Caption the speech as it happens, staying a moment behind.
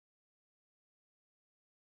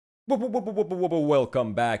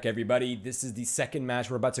Welcome back, everybody. This is the second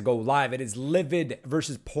match we're about to go live. It is LiViD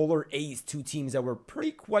versus Polar Ace, two teams that we're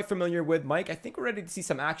quite familiar with. Mike, I think we're ready to see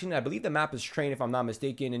some action. I believe the map is Train, if I'm not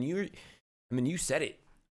mistaken. And you said it.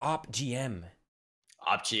 OpGM.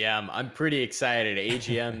 OpGM. I'm pretty excited.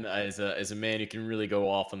 AGM is a man who can really go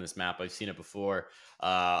off on this map. I've seen it before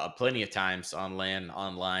plenty of times on LAN,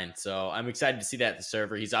 online. So I'm excited to see that at the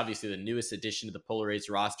server. He's obviously the newest addition to the Polar Ace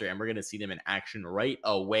roster, and we're going to see them in action right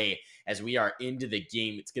away as we are into the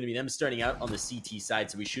game. It's going to be them starting out on the CT side,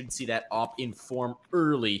 so we should see that Op in form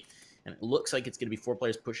early. And it looks like it's going to be 4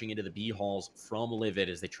 players pushing into the B halls from LiViD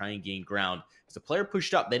as they try and gain ground. There's a player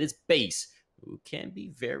pushed up that is base, who can be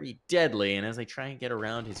very deadly, and as they try and get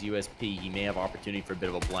around his USP, he may have opportunity for a bit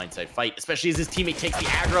of a blindside fight, especially as his teammate takes the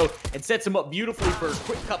aggro and sets him up beautifully for a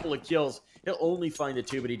quick couple of kills. He'll only find the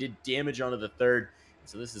 2, but he did damage onto the 3rd,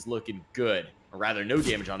 so this is looking good. Or rather, no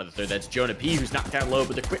damage onto the 3rd. That's Jonah P, who's knocked down low,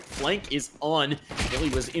 but the quick flank is on. Billy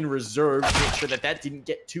was in reserve to make sure that that didn't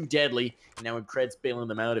get too deadly, and now Incred's bailing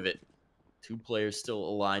them out of it. 2 players still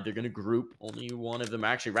alive. They're going to group. Only one of them,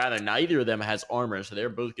 actually, rather, neither of them has armor, so they're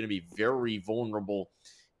both going to be very vulnerable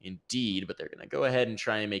indeed, but they're going to go ahead and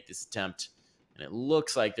try and make this attempt, and it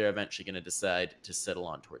looks like they're eventually going to decide to settle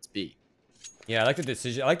on towards B. Yeah, I like the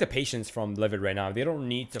decision. I like the patience from LiViD right now. They don't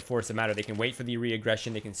need to force the matter. They can wait for the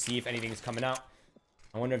re-aggression. They can see if anything's coming out.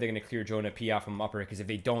 I wonder if they're going to clear Jonah P out from upper, because if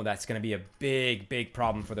they don't, that's going to be a big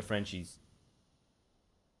problem for the Frenchies.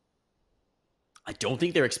 I don't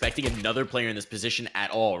think they're expecting another player in this position at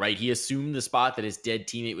all, right? He assumed the spot that his dead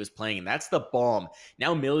teammate was playing, and that's the bomb.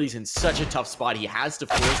 Now Millie's in such a tough spot. He has to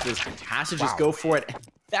force this, has to just go for it.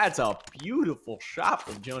 That's a beautiful shot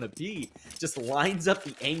from Jonah P. Just lines up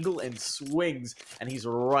the angle and swings, and he's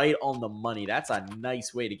right on the money. That's a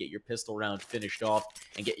nice way to get your pistol round finished off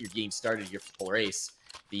and get your game started here for Polar Ace.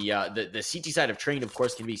 The CT side of Train, of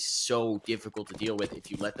course, can be so difficult to deal with if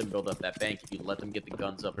you let them build up that bank, if you let them get the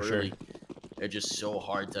guns up early. Sure. They're just so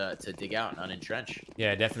hard to dig out and unentrench.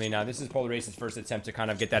 Yeah, definitely. Now, this is Polar Ace's first attempt to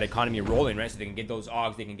kind of get that economy rolling, right? So they can get those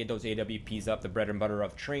AUGs, they can get those AWPs up, the bread and butter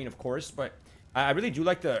of Train, of course. But I really do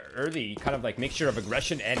like the early kind of like mixture of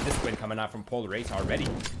aggression and discipline coming out from Polar Ace already.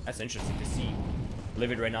 That's interesting to see.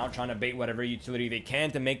 LiViD right now trying to bait whatever utility they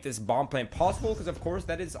can to make this bomb plant possible, because, of course,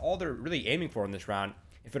 that is all they're really aiming for in this round.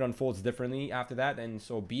 If it unfolds differently after that, then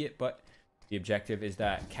so be it. But the objective is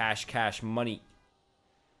that cash money.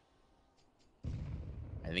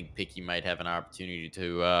 I think Picky might have an opportunity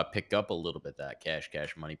to pick up a little bit that cash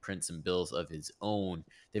money, print some bills of his own.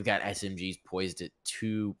 They've got SMGs poised at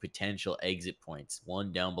 2 potential exit points,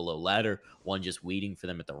 one down below ladder, one just waiting for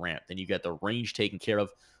them at the ramp. Then you got the range taken care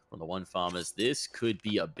of from the 1 farmers. This could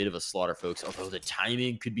be a bit of a slaughter, folks, although the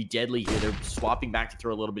timing could be deadly here. They're swapping back to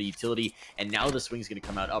throw a little bit of utility, and now the swing's going to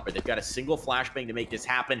come out upper. They've got a single flashbang to make this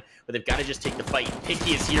happen, but they've got to just take the fight.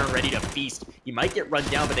 Picky is here ready to feast. He might get run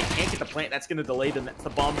down, but they can't get the plant. That's going to delay them. That's the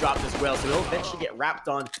bomb dropped as well, so they'll eventually get wrapped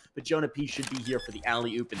on, but Jonah P should be here for the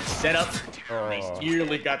alley-oop and the setup. They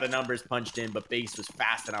nearly got the numbers punched in, but Base was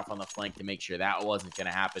fast enough on the flank to make sure that wasn't going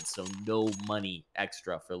to happen, so no money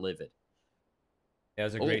extra for LiViD. Yeah, it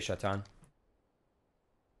was a great shot on.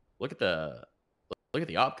 Look at the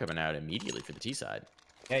op coming out immediately for the T side.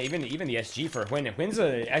 Yeah, even the SG for Win. Win's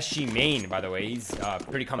a SG main, by the way. He's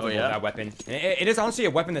pretty comfortable with that weapon. And it is honestly a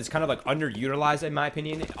weapon that's kind of like underutilized, in my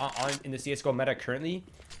opinion, in the CSGO meta currently.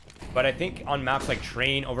 But I think on maps like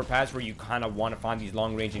Train, Overpass, where you kind of want to find these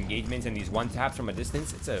long-range engagements and these one-taps from a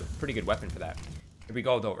distance, it's a pretty good weapon for that. Here we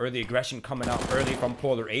go, though. Early aggression coming out early from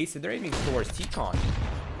Polar Ace, and they're aiming towards T-Con.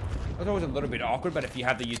 It's always a little bit awkward, but if you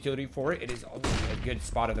have the utility for it, it is always a good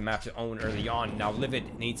spot of the map to own early on. Now,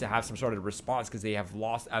 LiViD needs to have some sort of response because they have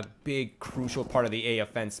lost a big, crucial part of the A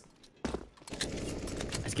offense.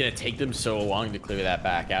 It's going to take them so long to clear that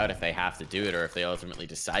back out if they have to do it or if they ultimately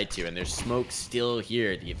decide to. And there's smoke still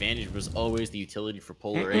here. The advantage was always the utility for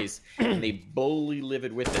Polar Ace, and they bully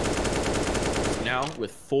LiViD with it. Now,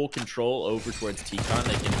 with full control over towards T-Con,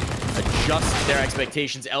 they can adjust their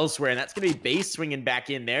expectations elsewhere, and that's going to be Base swinging back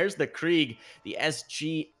in. There's the Krieg, the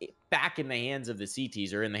SG back in the hands of the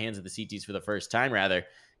CTs, or in the hands of the CTs for the first time, rather.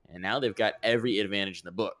 And now they've got every advantage in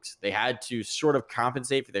the books. They had to sort of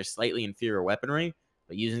compensate for their slightly inferior weaponry,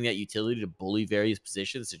 but using that utility to bully various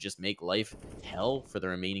positions to just make life hell for the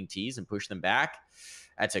remaining Ts and push them back,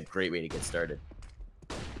 that's a great way to get started.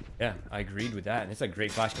 Yeah, I agreed with that. And it's a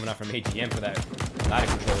great flash coming out from AGM for that ladder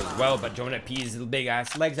control as well. But Jonah P's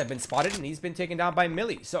big-ass legs have been spotted, and he's been taken down by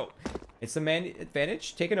Millie. So it's the man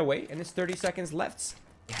advantage taken away, and it's 30 seconds left.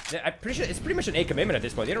 Yeah, I'm pretty sure it's pretty much an A commitment at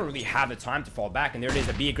this point. They don't really have the time to fall back. And there it is.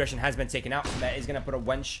 The B aggression has been taken out. So that is going to put a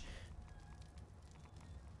wrench.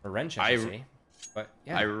 A wrench, I should say. But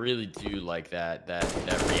yeah, I really do like that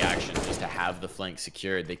reaction, just to have the flank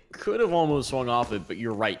secured. They could have almost swung off it, but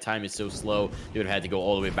you're right. Time is so slow. They would have had to go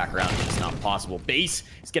all the way back around. It's just not possible. Base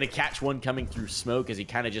is going to catch one coming through smoke as he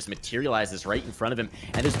kind of just materializes right in front of him.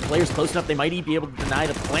 And there's players close enough, they might even be able to deny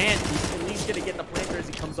the plant. He's at least going to get the planter as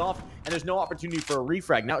he comes off, and there's no opportunity for a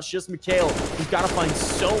refrag. Now it's just Mikhail who's got to find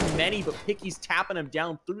so many, but Picky's tapping him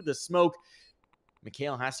down through the smoke.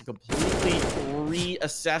 Mikhail has to completely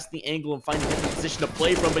reassess the angle and find a different position to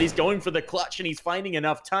play from, but he's going for the clutch and he's finding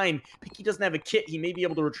enough time. Picky doesn't have a kit. He may be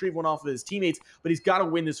able to retrieve one off of his teammates, but he's got to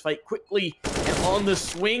win this fight quickly. And on the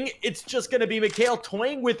swing, it's just going to be Mikhail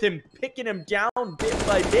toying with him, picking him down bit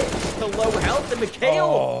by bit to low health. And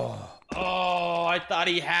Mikhail, oh, I thought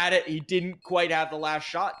he had it. He didn't quite have the last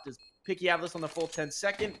shot. Does Picky have this on the full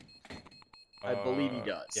 10-second? I believe he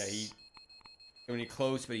does. Yeah, when he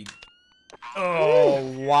close, but he... Oh,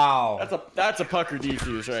 wow. That's a pucker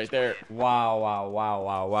defuse right there.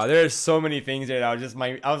 Wow. There's so many things there. I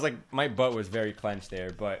was like, my butt was very clenched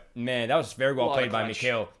there. But man, that was very well played by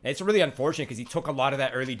Mikhail. And it's really unfortunate because he took a lot of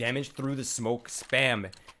that early damage through the smoke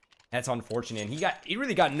spam. That's unfortunate. And he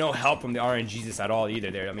really got no help from the RNGesus at all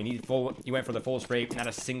either there. I mean, he went for the full spray, not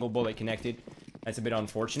a single bullet connected. That's a bit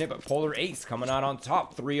unfortunate, but Polar Ace coming out on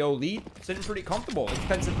top. 3-0 lead. Sitting pretty comfortable.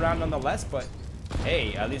 Expensive round nonetheless, but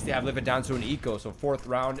hey, at least they have LiViD down to an eco. So 4th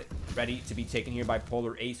round ready to be taken here by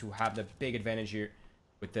Polar Ace, who have the big advantage here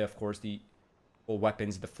with, of course, the full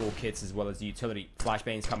weapons, the full kits, as well as the utility.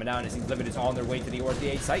 Flashbangs coming down as LiViD is on their way to the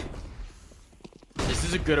Orthia site. This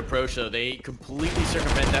is a good approach, though. They completely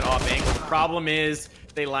circumvent that off angle. The problem is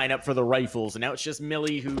they line up for the rifles, and now it's just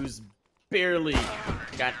Millie who's barely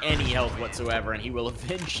got any health whatsoever, and he will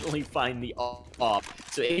eventually find the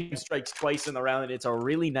off. So Aiden strikes twice in the round, and it's a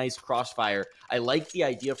really nice crossfire. I like the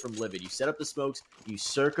idea from LiViD. You set up the smokes, you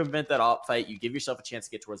circumvent that op fight, you give yourself a chance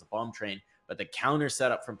to get towards the bomb train, but the counter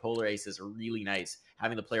setup from Polar Ace is really nice.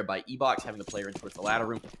 Having the player by E-Box, having the player in towards the ladder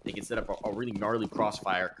room, they can set up a really gnarly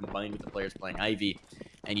crossfire combined with the players playing Ivy,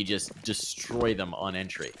 and you just destroy them on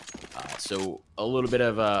entry. So a little bit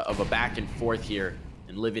of a back and forth here,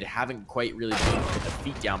 and LiViD haven't quite really put the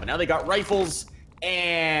feet down, but now they got rifles,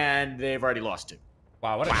 and they've already lost 2.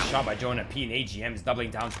 Wow, what a shot by Jonah P, and AGM is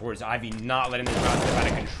doubling down towards Ivy, not letting this round step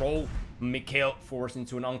out of control. Mikhail forced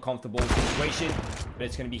into an uncomfortable situation, but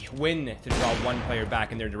it's going to be Win to draw one player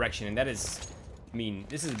back in their direction, and that is, I mean,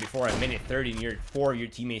 this is before a minute 30, and 4 of your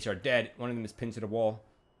teammates are dead. One of them is pinned to the wall.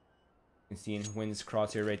 You can see in Win's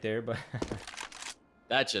crosshair right there, but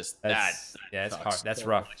that's hard. That's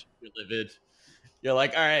rough. LiViD. You're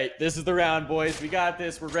like, all right, this is the round, boys. We got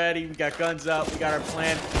this. We're ready. We got guns up. We got our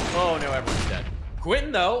plan. Oh, no, everyone's dead.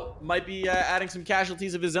 Quentin, though, might be adding some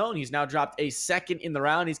casualties of his own. He's now dropped a 2nd in the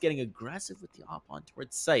round. He's getting aggressive with the op on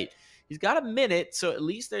towards site. He's got a minute, so at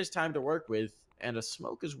least there's time to work with. And a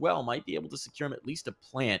smoke as well might be able to secure him at least a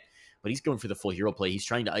plant. But he's going for the full hero play. He's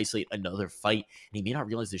trying to isolate another fight. And he may not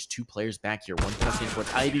realize there's 2 players back here. One passing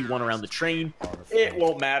towards Ivy, one around the train. It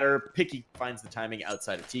won't matter. Picky finds the timing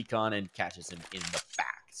outside of T-Con and catches him in the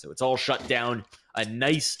back. So it's all shut down. A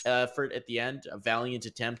nice effort at the end. A valiant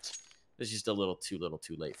attempt. It's just a little too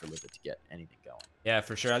late for LiViD to get anything going. Yeah,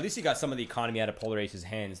 for sure. At least he got some of the economy out of Polar Ace's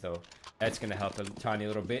hands, though. That's going to help a tiny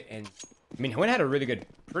little bit. And I mean, Win had a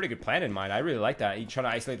pretty good plan in mind. I really like that. He tried to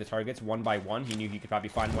isolate the targets one by one. He knew he could probably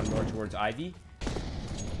find one more towards Ivy.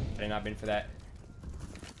 Had it not been for that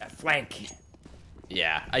flank.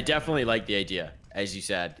 Yeah, I definitely like the idea. As you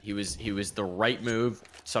said, he was the right move.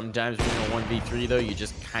 Sometimes when you're in a 1v3, though, you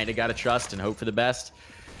just kind of got to trust and hope for the best.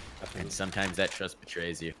 Absolutely. And sometimes that trust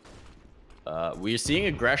betrays you. We are seeing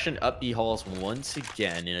aggression up B halls once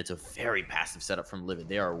again, and it's a very passive setup from LiViD.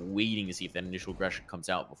 They are waiting to see if that initial aggression comes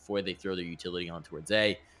out before they throw their utility on towards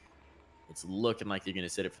A. It's looking like they're going to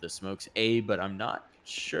set it for the smokes A, but I'm not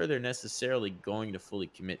sure they're necessarily going to fully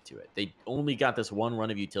commit to it. They only got this one run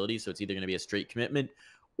of utility, so it's either going to be a straight commitment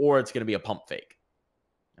or it's going to be a pump fake.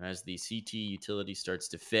 And as the CT utility starts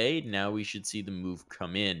to fade, now we should see the move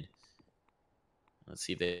come in. Let's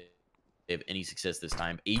see if they have any success this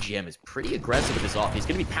time. AGM is pretty aggressive with this off. He's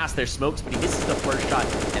going to be past their smokes, but he misses the first shot,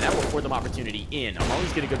 and that will afford them opportunity in.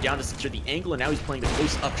 Amali's going to go down to secure the angle, and now he's playing the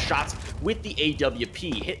close-up shots with the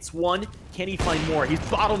AWP. Hits one. Can he find more? He's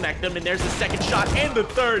bottlenecked them, and there's the 2nd shot and the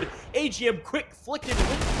 3rd. AGM quick flicked it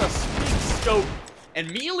with the swing scope, and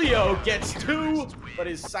Melio gets 2, but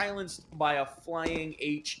is silenced by a flying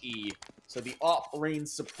HE. So the op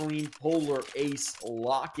reigns supreme. Polar Ace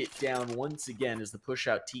lock it down once again as the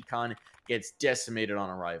push-out T-Con gets decimated on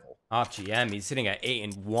arrival. Off GM, he's sitting at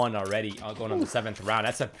 8-1 already, going on the 7th round.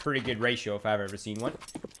 That's a pretty good ratio if I've ever seen one.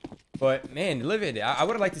 But man, LiViD, I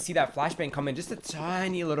would have liked to see that flashbang come in just a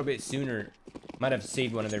tiny little bit sooner. Might have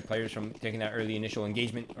saved one of their players from taking that early initial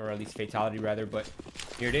engagement, or at least fatality rather, but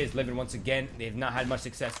here it is. LiViD once again, they've not had much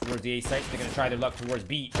success towards the A site, so they're going to try their luck towards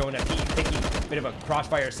B. Jonah, P, Picky, bit of a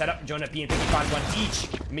crossfire setup. Jonah, P, and Picky find one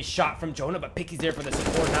each. Missed shot from Jonah, but Picky's there for the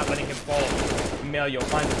support, not letting him fall. Melio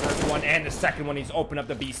finds the first one and the second one. He's opened up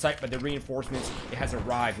the B site, but the reinforcements, it has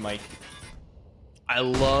arrived, Mike. I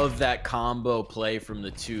love that combo play from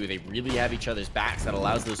the two. They really have each other's backs. That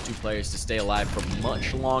allows those two players to stay alive for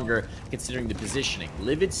much longer, considering the positioning.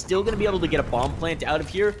 LiViD's still going to be able to get a bomb plant out of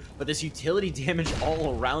here, but this utility damage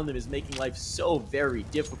all around them is making life so very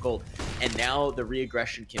difficult. And now the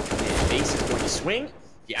re-aggression can come in. Base is going to swing.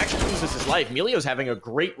 He actually loses his life. Melio's having a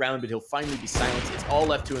great round, but he'll finally be silenced. It's all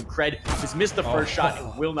left to Incred. He's missed the first shot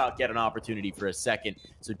and will not get an opportunity for a second.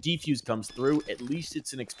 So Defuse comes through. At least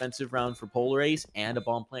it's an expensive round for Polar Ace, and a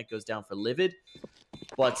bomb plant goes down for LiViD.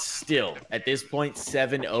 But still, at this point,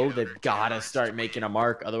 7-0, they've got to start making a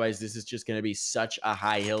mark. Otherwise, this is just going to be such a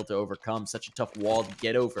high hill to overcome, such a tough wall to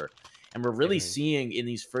get over. And we're really seeing in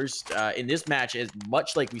these first, in this match, as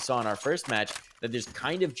much like we saw in our first match, that there's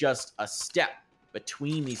kind of just a step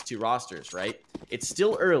between these two rosters, right? It's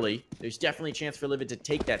still early. There's definitely a chance for LiViD to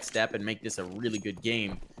take that step and make this a really good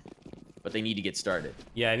game, but they need to get started.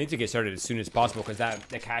 Yeah, I need to get started as soon as possible, because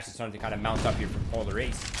the cash is starting to kind of mount up here for Polar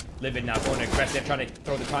Ace. LiViD now going aggressive, trying to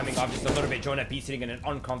throw the timing off just a little bit. Jonah B sitting in an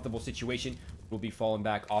uncomfortable situation, will be falling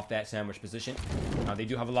back off that sandwich position. Now they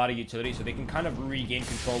do have a lot of utility, so they can kind of regain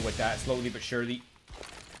control with that slowly but surely.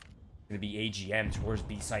 Gonna be AGM towards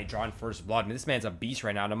B site, drawing first blood. And this man's a beast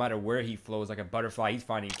right now. No matter where he flows, like a butterfly, he's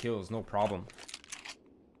finding kills, no problem.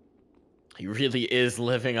 He really is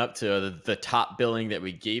living up to the top billing that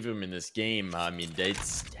we gave him in this game. I mean,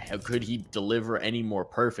 how could he deliver any more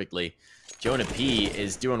perfectly? Jonah P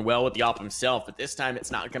is doing well with the op himself, but this time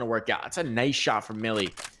it's not going to work out. It's a nice shot from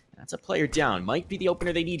Millie. That's a player down. Might be the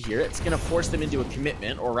opener they need here. It's going to force them into a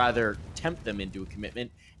commitment, or rather tempt them into a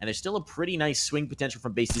commitment. And there's still a pretty nice swing potential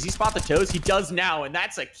from base. Does he spot the toes? He does now, and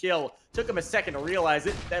that's a kill. Took him a second to realize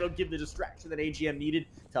it. That'll give the distraction that AGM needed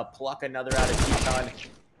to pluck another out of T-Con.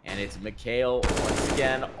 And it's Mikhail once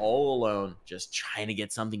again all alone, just trying to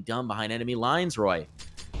get something done behind enemy lines, Roy.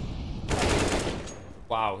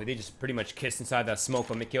 Wow, they just pretty much kissed inside that smoke,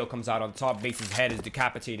 but Mikhail comes out on top. Base's head is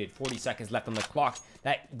decapitated. 40 seconds left on the clock.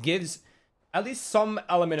 That gives at least some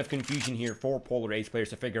element of confusion here for Polar Ace players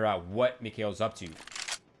to figure out what Mikhail's up to.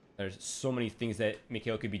 There's so many things that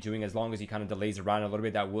Mikhail could be doing. As long as he kind of delays around a little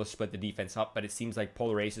bit, that will split the defense up. But it seems like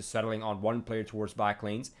Polar Ace is settling on one player towards back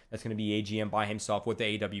lanes. That's going to be AGM by himself with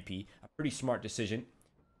the AWP. A pretty smart decision.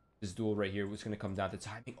 This duel right here was going to come down to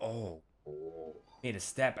timing. Oh. Made a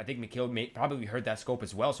step. I think Mikhail probably heard that scope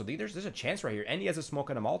as well. So there's a chance right here. And he has a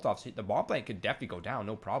smoke and a Molotov. So the bomb plant could definitely go down.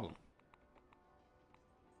 No problem.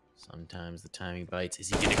 Sometimes the timing bites. Is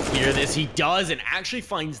he going to clear this? He does, and actually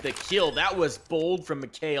finds the kill. That was bold from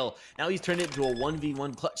Mikhail. Now he's turned it into a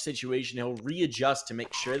 1v1 clutch situation. He'll readjust to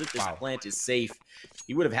make sure that this plant is safe.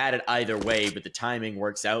 He would have had it either way, but the timing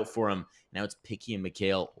works out for him. Now it's Picky and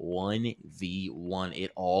Mikhail 1v1.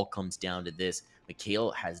 It all comes down to this.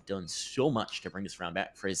 Mikhail has done so much to bring this round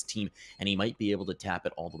back for his team, and he might be able to tap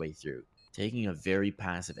it all the way through. Taking a very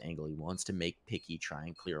passive angle. He wants to make Picky try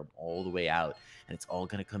and clear him all the way out. And it's all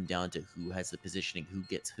going to come down to who has the positioning, who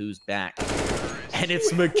gets who's back. And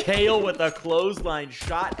it's Mikhail with a clothesline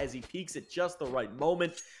shot as he peeks at just the right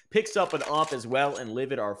moment. Picks up an op as well, and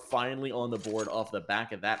LiViD are finally on the board off the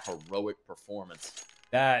back of that heroic performance.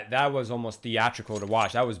 That was almost theatrical to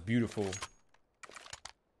watch. That was beautiful.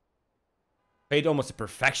 Played almost to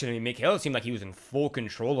perfection. I mean, Mikhail seemed like he was in full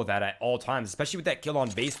control of that at all times, especially with that kill on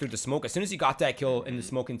base through the smoke. As soon as he got that kill in the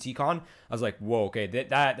smoke in T-Con, I was like, whoa, okay,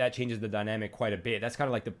 that changes the dynamic quite a bit. That's kind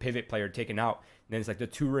of like the pivot player taken out. And then it's like the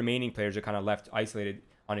two remaining players are kind of left isolated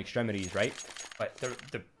on extremities, right? But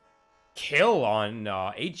the kill on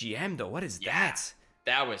AGM, though, what is that?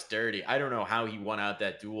 That was dirty. I don't know how he won out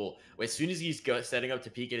that duel. As soon as he's setting up to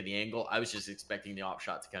peek into the angle, I was just expecting the op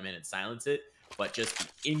shot to come in and silence it. But just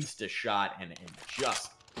the insta shot and just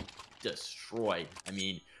destroyed. I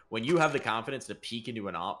mean, when you have the confidence to peek into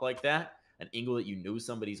an op like that, an angle that you know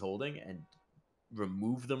somebody's holding, and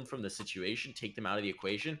remove them from the situation, take them out of the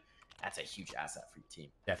equation, that's a huge asset for your team.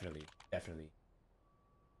 Definitely, definitely.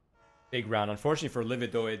 Big round. Unfortunately for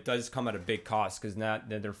LiViD, though, it does come at a big cost because now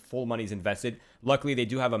their full money's invested. Luckily, they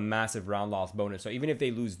do have a massive round loss bonus. So even if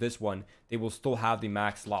they lose this one, they will still have the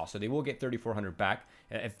max loss. So they will get 3,400 back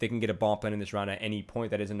if they can get a bomb plant in this round at any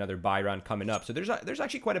point. That is another buy round coming up. So there's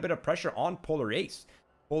actually quite a bit of pressure on Polar Ace.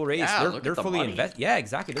 Polar Ace, yeah, they're fully invested. Yeah,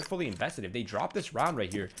 exactly. They're fully invested. If they drop this round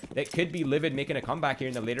right here, that could be LiViD making a comeback here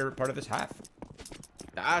in the later part of this half.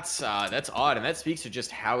 That's odd, and that speaks to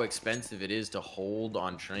just how expensive it is to hold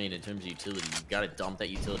on train in terms of utility. You've got to dump that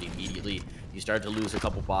utility immediately. You start to lose a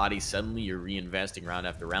couple bodies, suddenly you're reinvesting round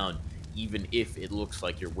after round, even if it looks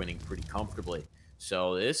like you're winning pretty comfortably.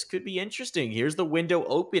 So this could be interesting. Here's the window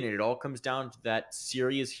open, and it all comes down to that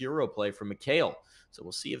serious hero play from Acel. So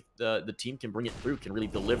we'll see if the team can bring it through, can really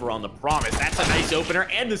deliver on the promise. That's a nice opener,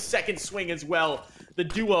 and the second swing as well. The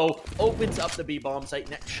duo opens up the B bomb site,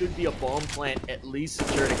 and that should be a bomb plant, at least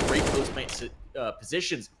secured in great post plant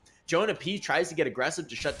positions. Jonah P tries to get aggressive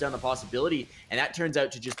to shut down the possibility, and that turns out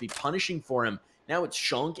to just be punishing for him. Now it's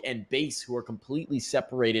Shunk and Base who are completely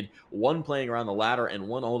separated, one playing around the ladder and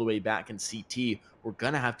one all the way back in CT. We're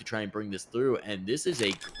going to have to try and bring this through, and this is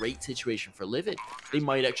a great situation for LiViD. They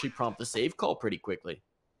might actually prompt the save call pretty quickly.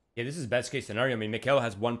 Yeah, this is best case scenario. I mean, Acel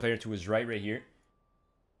has one player to his right here.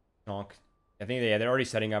 Shunk. I think they're already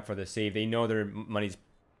setting up for the save. They know their money's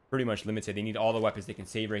pretty much limited. They need all the weapons they can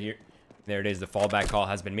save right here. There it is. The fallback call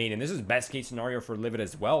has been made, and this is best case scenario for LiViD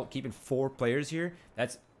as well. Keeping 4 players here.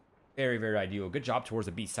 That's very, very ideal. Good job towards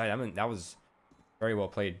the B side. I mean, that was very well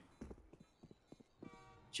played.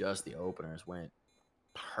 Just the openers went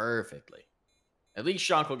perfectly. At least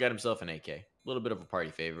Shonk will get himself an AK. A little bit of a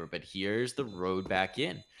party favor, but here's the road back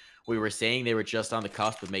in. We were saying they were just on the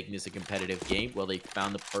cusp of making this a competitive game. Well, they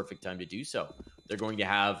found the perfect time to do so. They're going to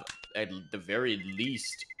have, at the very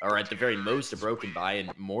least, or at the very most, a broken buy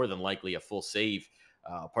and more than likely a full save,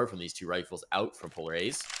 apart from these 2 rifles out from Polar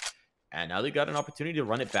Ace. And now they've got an opportunity to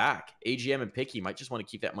run it back. AGM and Picky might just want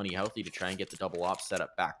to keep that money healthy to try and get the double op set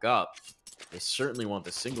up back up. They certainly want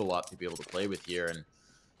the single op to be able to play with here. And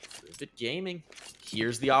LiViD Gaming,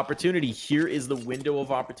 here's the opportunity. Here is the window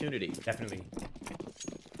of opportunity. Definitely.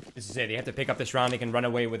 This is it. They have to pick up this round. They can run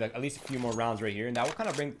away with at least a few more rounds right here, and that will kind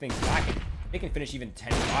of bring things back. And they can finish even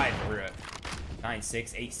 10-5 or a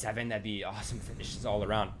 9-6, 8-7. That'd be awesome finishes all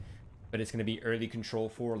around. But it's going to be early control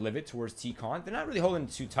for LiViD towards T-Con. They're not really holding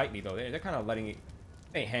too tightly, though. They're kind of letting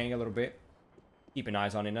it hang a little bit. Keeping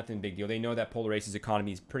eyes on it. Nothing big deal. They know that Polar Ace's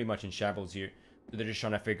economy is pretty much in shambles here. So they're just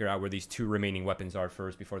trying to figure out where these 2 remaining weapons are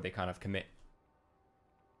first before they kind of commit.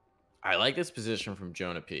 I like this position from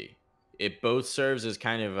Jonah P. It both serves as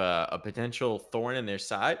kind of a potential thorn in their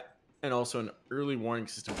side and also an early warning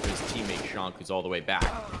system for his teammate Shonk, who's all the way back.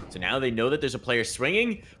 So now they know that there's a player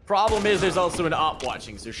swinging. Problem is there's also an op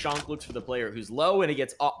watching. So Shonk looks for the player who's low and he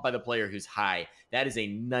gets op by the player who's high. That is a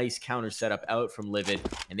nice counter setup out from LiViD,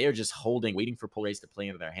 and they're just holding, waiting for Polar Ace to play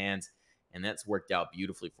into their hands. And that's worked out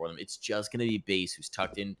beautifully for them. It's just going to be Base, who's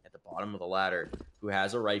tucked in at the bottom of the ladder, who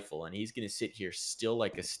has a rifle, and he's going to sit here still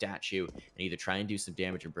like a statue and either try and do some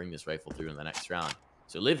damage or bring this rifle through in the next round.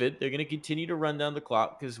 So LiViD, they're going to continue to run down the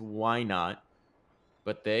clock, because why not?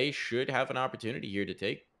 But they should have an opportunity here to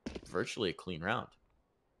take virtually a clean round.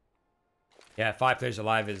 Yeah, 5 players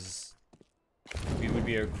alive would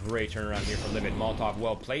be a great turnaround here for LiViD. Molotov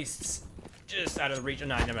well placed, just out of the reach.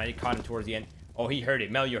 He caught him towards the end. Oh, he heard it.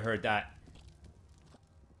 Melio heard that.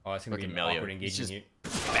 Oh, it's going to be an awkward engagement here.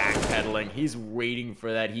 Backpedaling. He's waiting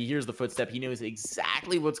for that. He hears the footstep. He knows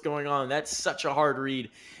exactly what's going on. That's such a hard read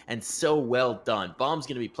and so well done. Bomb's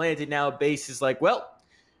going to be planted now. Base is like, well,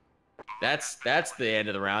 that's the end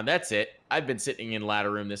of the round. That's it. I've been sitting in ladder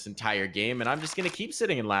room this entire game, and I'm just going to keep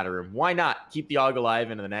sitting in ladder room. Why not? Keep the AUG alive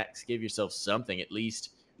into the next. Give yourself something at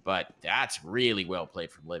least. But that's really well played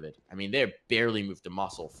from LiViD. I mean, they barely moved a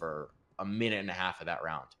muscle for a minute and a half of that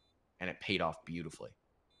round, and it paid off beautifully.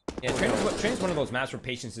 Yeah, Train's one of those maps where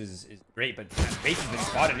patience is great, but Base has been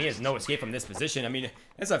spotted, and he has no escape from this position. I mean,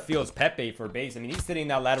 that's how it feels Pepe for Base. I mean, he's sitting in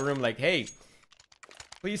that ladder room like, hey,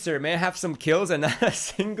 please, sir, may I have some kills? And not a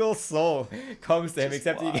single soul comes to him,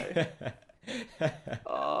 except he...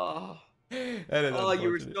 Oh, you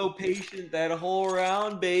were so patient that whole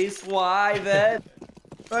round, Base. Why then?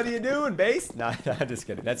 What are you doing, Base? Nah, just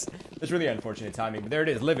kidding. That's really unfortunate timing. But there it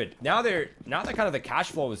is, LiViD. Now that kind of the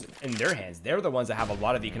cash flow is in their hands. They're the ones that have a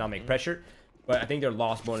lot of economic pressure. But I think their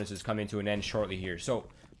loss bonus is coming to an end shortly here. So,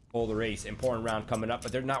 Polar Ace, important round coming up.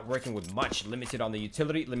 But they're not working with much. Limited on the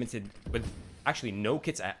utility. Limited with actually no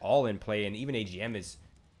kits at all in play. And even AGM is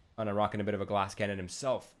kind of rocking a bit of a glass cannon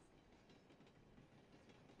himself.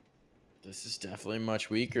 This is definitely much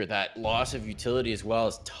weaker. That loss of utility as well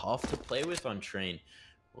is tough to play with on Train.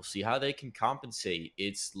 We'll see how they can compensate.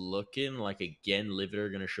 It's looking like, again, LiViD are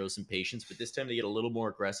going to show some patience, but this time they get a little more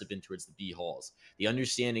aggressive in towards the B halls. The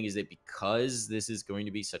understanding is that because this is going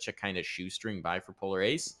to be such a kind of shoestring buy for Polar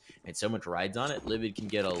Ace and so much rides on it, LiViD can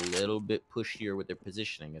get a little bit pushier with their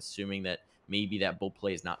positioning, assuming that maybe that bull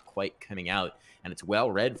play is not quite coming out, and it's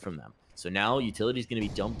well read from them. So now utility is going to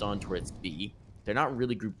be dumped on towards B. They're not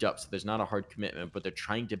really grouped up, so there's not a hard commitment, but they're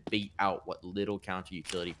trying to bait out what little counter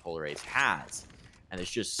utility Polar Ace has. And there's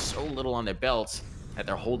just so little on their belts that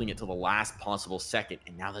they're holding it till the last possible second.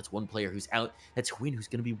 And now that's one player who's out. That's Win, who's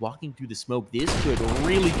going to be walking through the smoke. This could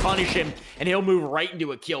really punish him, and he'll move right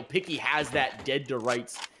into a kill. Picky has that dead to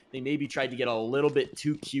rights. They maybe tried to get a little bit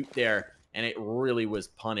too cute there, and it really was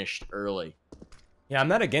punished early. Yeah, I'm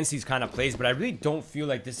not against these kind of plays, but I really don't feel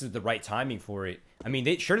like this is the right timing for it. I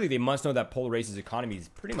mean, surely they must know that Polar Ace's economy is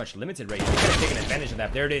pretty much limited right now. They could have taken advantage of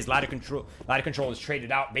that. There it is. Ladder control. Ladder control is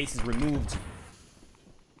traded out. Base is removed.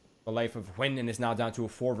 The life of Winnick is now down to a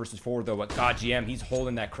 4 versus 4, though. But God GM, he's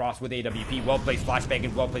holding that cross with AWP. Well-placed flashbang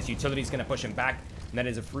and well-placed utility is going to push him back. And that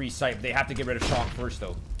is a free sight. They have to get rid of Shock first,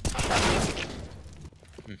 though.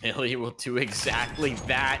 Millie will do exactly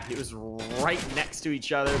that. It was right next to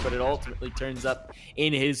each other, but it ultimately turns up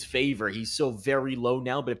in his favor. He's so very low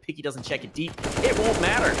now, but if Picky doesn't check it deep, it won't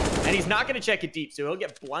matter. And he's not going to check it deep, so he'll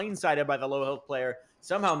get blindsided by the low health player.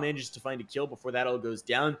 Somehow manages to find a kill before that all goes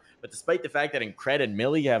down. But despite the fact that Incred and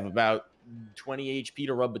Millie have about 20 HP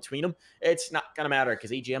to rub between them, it's not going to matter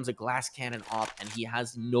because AGM's a glass cannon op, and he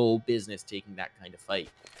has no business taking that kind of fight.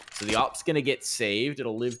 So the op's going to get saved.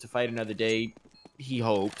 It'll live to fight another day. He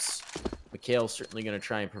hopes. Mikhail's certainly going to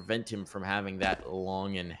try and prevent him from having that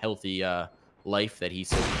long and healthy life that he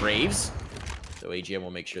so craves. So AGM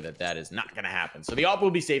will make sure that that is not going to happen. So the op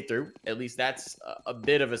will be saved through. At least that's a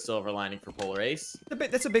bit of a silver lining for Polar Ace.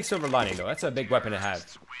 That's a big silver lining, though. That's a big weapon to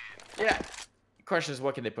have. Yeah. The question is,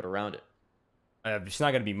 what can they put around it? It's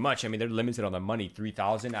not going to be much. I mean, they're limited on the money.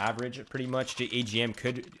 3,000 average, pretty much. AGM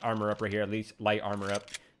could armor up right here, at least light armor up.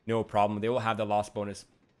 No problem. They will have the loss bonus.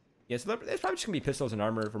 Yeah, so it's probably just going to be pistols and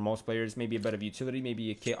armor for most players. Maybe a bit of utility, maybe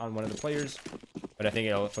a kit on one of the players. But I think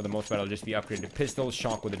for the most part, it'll just be upgraded to pistols,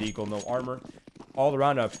 Shock with a deagle, no armor. All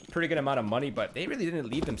around a pretty good amount of money, but they really didn't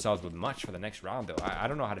leave themselves with much for the next round, though. I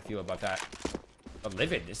don't know how to feel about that. But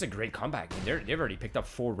LiViD, this is a great comeback. I mean, they've already picked up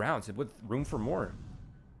 4 rounds with room for more.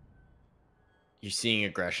 You're seeing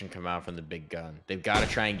aggression come out from the big gun. They've got to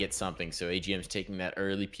try and get something, so AGM's taking that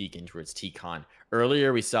early peek in towards T-Con.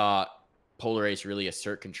 Earlier, we saw Polar Ace really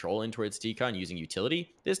assert control in towards T-Con using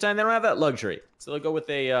utility. This time, they don't have that luxury, so they'll go with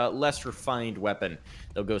a less refined weapon.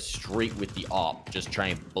 They'll go straight with the op, just try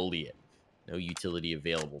and bully it. No utility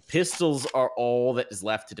available. Pistols are all that is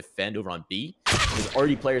left to defend over on B. There's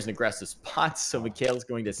already players in aggressive spots, so Mikhail's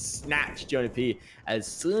going to snatch Jonah P as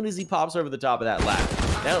soon as he pops over the top of that lap.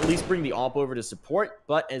 That'll at least bring the op over to support,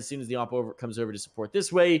 but as soon as the op comes over to support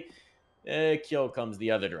this way, kill comes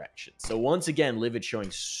the other direction. So once again, LiViD showing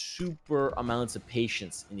super amounts of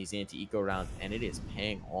patience in these anti-eco rounds, and it is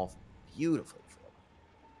paying off beautifully.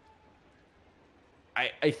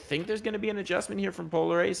 I think there's going to be an adjustment here from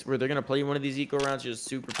Polar Ace where they're going to play one of these eco rounds just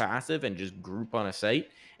super passive and just group on a site,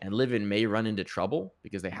 and LiViD may run into trouble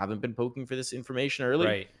because they haven't been poking for this information early.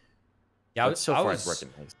 Right. Yeah, but so far it's working.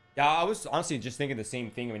 Yeah, I was honestly just thinking the same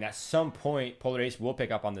thing. I mean, at some point, Polar Ace will pick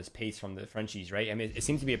up on this pace from the Frenchies, right? I mean, it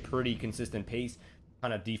seems to be a pretty consistent pace.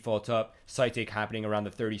 Kind of default up, site take happening around the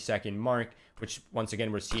 30-second mark, which once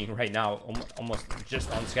again we're seeing right now, almost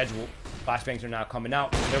just on schedule. Flashbangs are now coming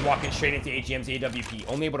out. They're walking straight into AGM's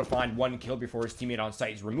AWP, only able to find 1 kill before his teammate on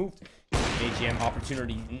site is removed. AGM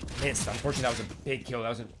opportunity missed. Unfortunately, that was a big kill. That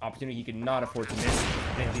was an opportunity he could not afford to miss.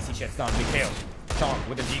 Then at least he shuts down Mikhail. Sean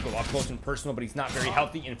with a deagle up close and personal, but he's not very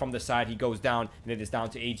healthy, and from the side he goes down, and it is down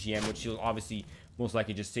to AGM, which he'll obviously most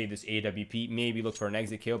likely just save this AWP, maybe look for an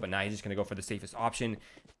exit kill, but now he's just going to go for the safest option.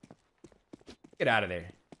 Get out of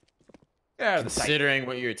there. Get out of the site. Considering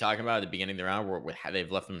what you were talking about at the beginning of the round, where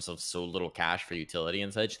they've left themselves so little cash for utility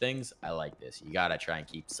and such things, I like this. You got to try and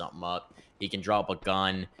keep something up. He can drop a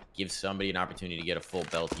gun, give somebody an opportunity to get a full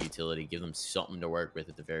belt of utility, give them something to work with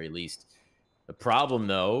at the very least. The problem,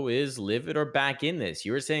 though, is LiViD are back in this.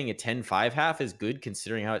 You were saying a 10-5 half is good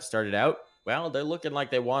considering how it started out. Well, they're looking like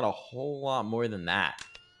they want a whole lot more than that.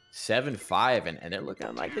 7-5, and they're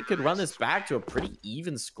looking like they could run this back to a pretty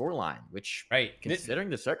even scoreline, which, right, considering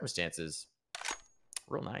the circumstances,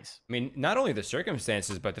 real nice. I mean, not only the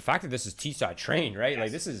circumstances, but the fact that this is T-side train, right? Yes.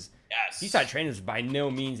 Like, this is... Yes. T-side train is by no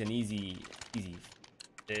means an easy...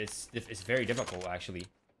 It's very difficult, actually.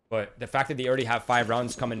 But the fact that they already have 5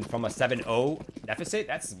 rounds coming from a 7-0 deficit,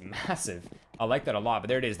 that's massive. I like that a lot. But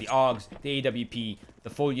there it is. The AUGs, the AWP, the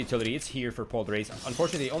full utility. It's here for Polar Ace.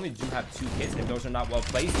 Unfortunately, they only do have 2 kits, and those are not well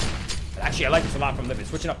placed. But actually, I like this a lot from LiViD.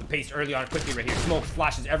 Switching up the pace early on quickly right here. Smoke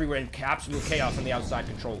flashes everywhere and absolute chaos on the outside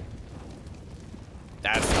control.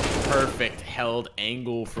 That's perfect held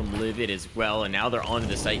angle from LiViD as well, and now they're onto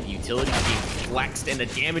the site. The utility is being flexed, and the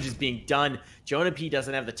damage is being done. Jonah P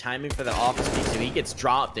doesn't have the timing for that office piece, so he gets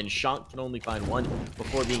dropped, and Shank can only find one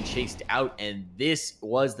before being chased out, and this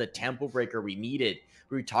was the tempo breaker we needed.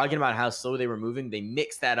 We were talking about how slow they were moving. They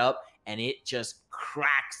mixed that up, and it just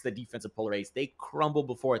cracks the defensive Polar Ace. They crumbled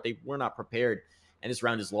before it. They were not prepared, and this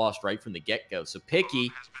round is lost right from the get-go. So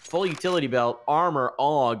Picky, full utility belt, armor,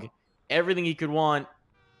 AUG, everything he could want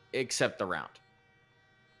except the round.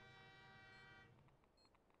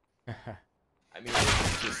 I mean,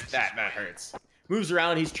 it's just that hurts. Moves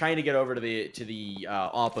around. He's trying to get over to the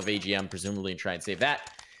op of AGM, presumably, and try and save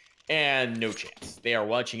that. And no chance. They are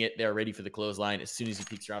watching it. They are ready for the clothesline. As soon as he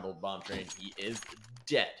peeks around old bomb train, he is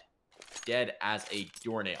dead. Dead as a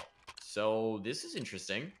doornail. So this is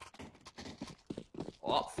interesting.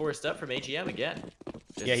 Forced up from AGM again.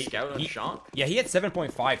 Yeah, scout on Shank. Yeah, he had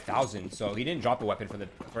 7.5 thousand, so he didn't drop a weapon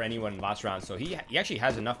for anyone last round. So he actually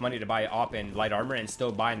has enough money to buy op and light armor and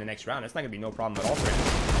still buy in the next round. That's not gonna be no problem at all for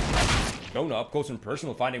him. Jonah up close and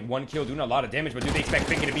personal, finding one kill, doing a lot of damage, but do they expect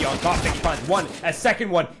Picky to be on top? Picky finds one, a second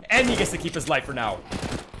one, and he gets to keep his life for now.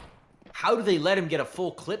 How do they let him get a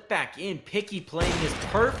full clip back in? Picky playing this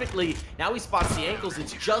perfectly. Now he spots the ankles.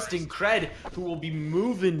 It's Justin Cred who will be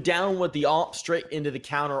moving down with the op straight into the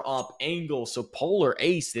counter op angle. So Polar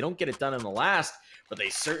Ace, they don't get it done in the last, but they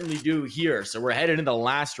certainly do here. So we're headed into the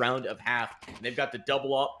last round of half. And they've got the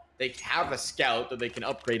double up. They have a scout that they can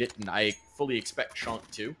upgrade it, and I fully expect Shank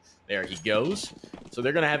to. There he goes. So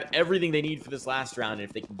they're going to have everything they need for this last round, and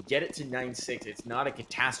if they can get it to 9-6, it's not a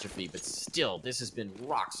catastrophe, but still, this has been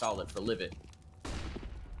rock solid for LiViD.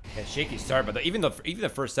 Yeah, shaky start, but even the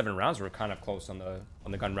first 7 rounds were kind of close on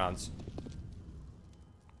the gun rounds.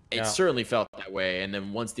 It certainly felt that way, and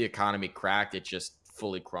then once the economy cracked, it just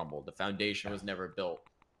fully crumbled. The foundation was never built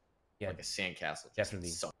like a sandcastle.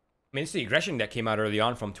 Definitely. I mean, it's the aggression that came out early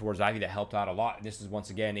on from towards Ivy that helped out a lot. This is once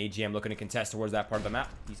again AGM looking to contest towards that part of the map.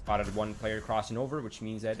 He spotted one player crossing over, which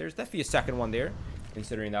means that there's definitely a second one there,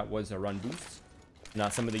 considering that was a run boost. Now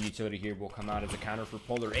some of the utility here will come out as a counter for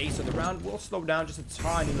Polar Ace, so the round will slow down just a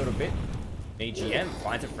tiny little bit. AGM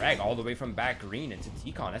finds a frag all the way from back green into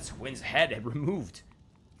T-Con. That's Wynn's head removed.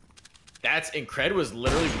 That's Incred was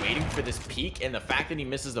literally waiting for this peak, and the fact that he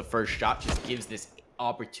misses the first shot just gives this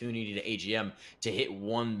opportunity to AGM to hit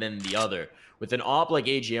one then the other. With an op like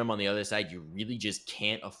AGM on the other side, you really just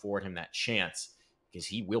can't afford him that chance because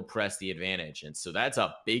he will press the advantage. And so that's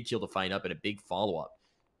a big kill to find up and a big follow-up.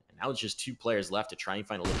 And now it's just 2 players left to try and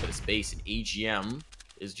find a little bit of space, and AGM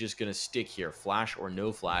is just going to stick here, flash or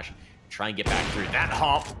no flash, try and get back through. That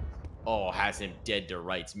hop has him dead to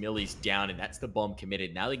rights. Millie's down, and that's the bomb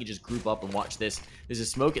committed. Now they can just group up and watch this. There's a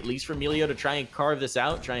smoke at least for Emilio to try and carve this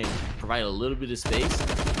out, try and provide a little bit of space.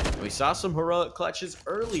 And we saw some heroic clutches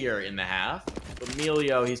earlier in the half, but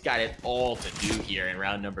Emilio, he's got it all to do here in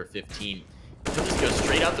round number 15. He'll just go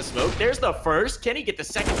straight out the smoke. There's the first. Can he get the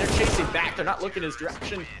second? They're chasing back. They're not looking his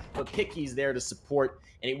direction, but Picky's there to support,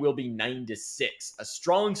 and it will be 9-6. A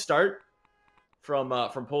strong start from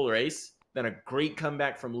Polar Ace. Then a great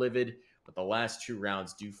comeback from LiViD, but the last 2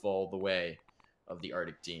 rounds do fall the way of the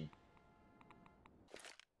Arctic team.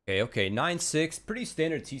 Okay, 9-6, pretty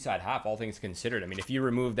standard T-side half, all things considered. I mean, if you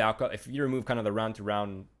remove kind of the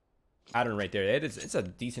round-to-round pattern right there, it's a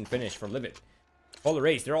decent finish for LiViD. Polar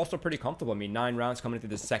Ace, they're also pretty comfortable. I mean, 9 rounds coming into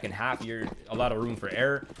the second half. You're a lot of room for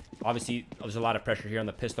error. Obviously, there's a lot of pressure here on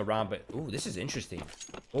the pistol round, but ooh, this is interesting.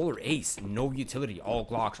 Polar Ace, no utility, all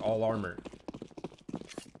Glocks, all armor.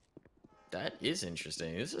 That is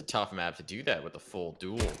interesting. This is a tough map to do that with a full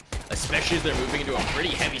duel, especially as they're moving into a pretty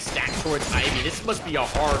heavy stack towards Ivy. This must be a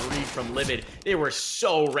hard read from LiViD. They were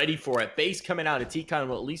so ready for it. Base coming out of T-Con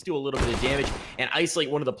will at least do a little bit of damage and isolate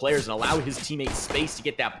one of the players and allow his teammates space to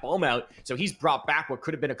get that bomb out. So he's brought back what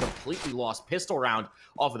could have been a completely lost pistol round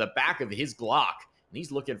off of the back of his Glock. And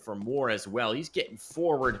he's looking for more as well. He's getting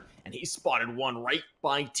forward, and he spotted one right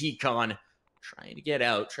by T-Con. Trying to get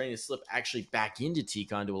out, trying to slip actually back into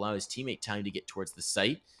T-Con to allow his teammate time to get towards the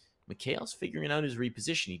site. Mikhail's figuring out his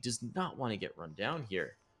reposition. He does not want to get run down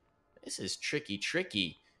here. This is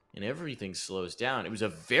tricky, and everything slows down. It was a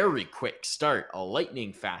very quick start, a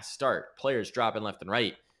lightning fast start. Players dropping left and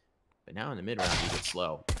right. But now in the mid-round, he gets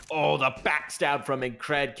slow. Oh, the backstab from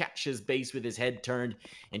Incred. Catches base with his head turned,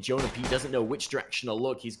 and Jonah P doesn't know which direction to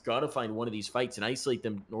look. He's got to find one of these fights and isolate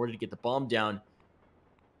them in order to get the bomb down.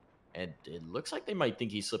 And it looks like they might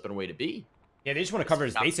think he's slipping away to B. Yeah, they just want to cover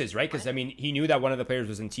his bases, right? Because, I mean, he knew that one of the players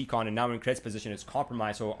was in T-Con, and now Incred's position is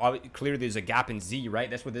compromised. So clearly there's a gap in Z, right?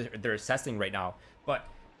 That's what they're assessing right now. But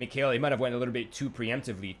Mikhail, he might have went a little bit too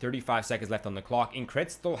preemptively. 35 seconds left on the clock. Incred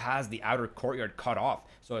still has the outer courtyard cut off.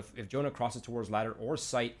 So if Jonah crosses towards ladder or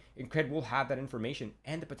site, Incred will have that information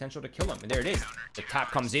and the potential to kill him. And there it is. The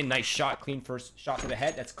tap comes in. Nice shot. Clean first shot to the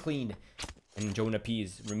head. That's clean. And Jonah P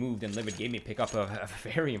is removed, and LiViD Gaming pick up a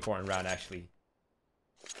very important round, actually.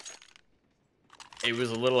 It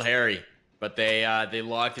was a little hairy, but they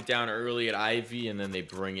locked it down early at Ivy, and then they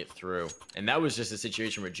bring it through. And that was just a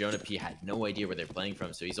situation where Jonah P had no idea where they're playing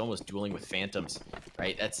from, so he's almost dueling with phantoms,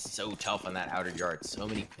 right? That's so tough on that outer yard. So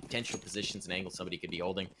many potential positions and angles somebody could be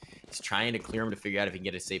holding. He's trying to clear him to figure out if he can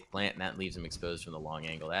get a safe plant, and that leaves him exposed from the long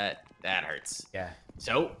angle. That hurts. Yeah.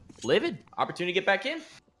 So, LiViD, opportunity to get back in.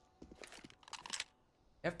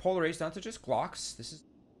 Have Polar Ace down to just Glocks. This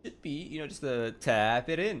should be, you know, just to tap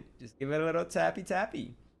it in. Just give it a little tappy.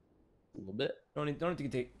 A little bit. You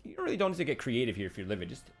really don't need to get creative here if you're LiViD.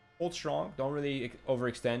 Just hold strong. Don't really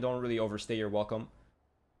overextend. Don't really overstay your welcome.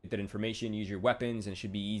 Get that information. Use your weapons, and it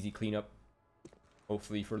should be easy cleanup.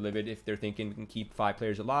 Hopefully for LiViD, if they're thinking we can keep 5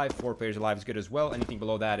 players alive, 4 players alive is good as well. Anything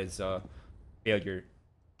below that is failure.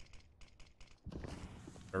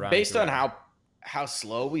 Based on how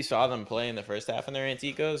slow we saw them play in the first half in their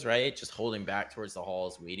Anticos, right? Just holding back towards the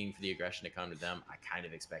halls, waiting for the aggression to come to them. I kind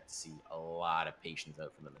of expect to see a lot of patience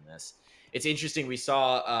out from them in this. It's interesting. We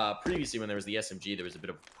saw previously when there was the SMG, there was a bit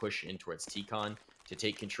of a push in towards T-Con to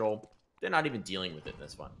take control. They're not even dealing with it in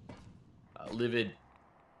this one. LiViD,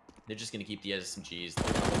 they're just going to keep the SMGs.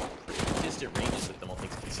 They're pretty distant ranges with them, all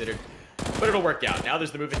things considered. But it'll work out. Now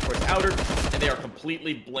there's the movement towards outer, and they are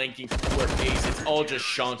completely blanking for base. It's all just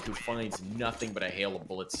Shank, who finds nothing but a hail of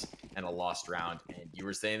bullets and a lost round. And you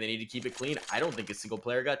were saying they need to keep it clean. I don't think a single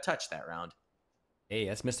player got touched that round. Hey,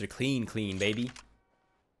 that's Mr. Clean, baby.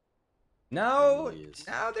 No,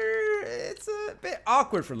 now it's a bit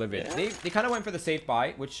awkward for LiViD. Yeah. They kind of went for the safe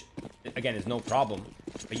buy, which, again, is no problem.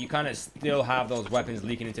 But you kind of still have those weapons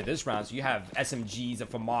leaking into this round. So you have SMGs of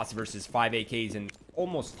FAMAS versus 5 AKs and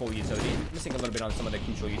almost full utility. Missing a little bit on some of the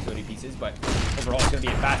crucial utility pieces, but overall it's going to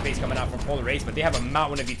be a fast pace coming out from Polar Ace. But they have a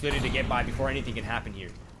mountain of utility to get by before anything can happen here.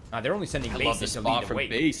 They're only sending bases to lead the way.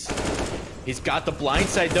 Base. He's got the blind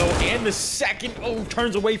side though, and the second,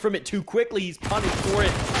 turns away from it too quickly. He's punished for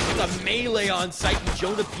it. It's a melee on site, and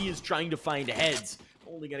Jonah P is trying to find heads.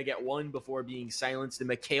 Only gonna get one before being silenced, and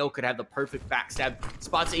Mikhail could have the perfect backstab.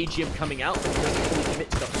 Spots AGM coming out, but he doesn't fully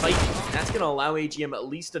commit to the fight. And that's gonna allow AGM at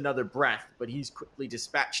least another breath, but he's quickly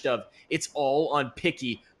dispatched of. It's all on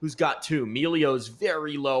Picky, who's got 2. Melio's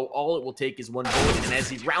very low. All it will take is 1 bullet, and as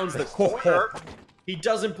he rounds the corner, he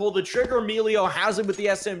doesn't pull the trigger. Melio has him with the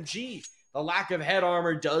SMG. The lack of head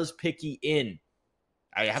armor does Picky in.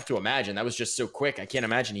 I have to imagine that was just so quick. I can't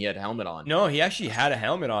imagine he had a helmet on. No, he actually had a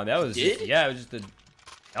helmet on. That was just, yeah, it was just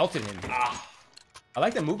melted him. I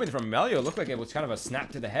like the movement from Melio. It looked like it was kind of a snap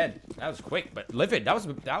to the head. That was quick, but LiViD,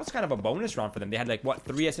 that was kind of a bonus round for them. They had like what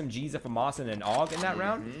 3 SMGs, a FAMAS, and an AUG in that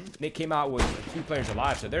round. They came out with 2 players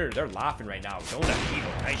alive, so they're laughing right now. Jonah P,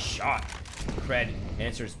 nice shot. Cred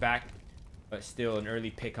answers back. But still, an early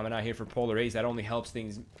pick coming out here for Polar Ace. That only helps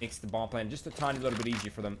things, makes the bomb plan just a tiny little bit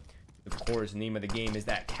easier for them. Of course, the name of the game is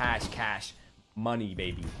that cash money,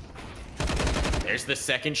 baby. There's the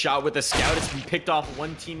second shot with the scout. It's been picked off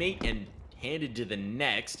one teammate and handed to the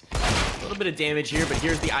next. A little bit of damage here, but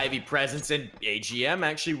here's the Ivy presence, and AGM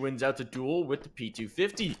actually wins out the duel with the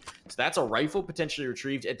P250. So that's a rifle potentially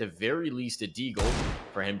retrieved, at the very least a deagle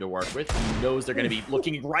for him to work with. He knows they're going to be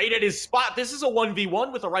looking right at his spot. This is a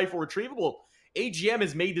 1v1 with a rifle retrievable. AGM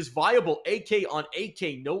has made this viable. AK on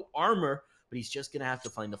AK, no armor, but he's just going to have to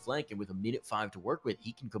find the flank, and with a minute 5 to work with,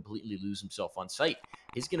 he can completely lose himself on site.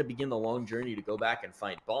 He's going to begin the long journey to go back and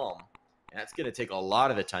find bomb. And that's going to take a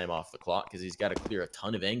lot of the time off the clock because he's got to clear a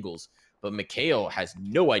ton of angles. But Mikhail has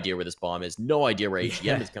no idea where this bomb is, no idea where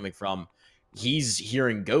AGM is coming from. He's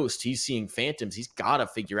hearing ghosts. He's seeing phantoms. He's got to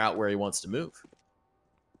figure out where he wants to move.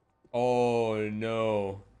 Oh,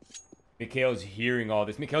 no. Mikhail's hearing all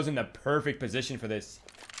this. Mikhail's in the perfect position for this.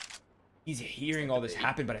 He's hearing all this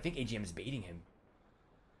happen, but I think AGM is baiting him.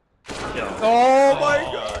 No. Oh, my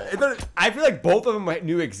God. I feel like both of them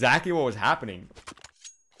knew exactly what was happening.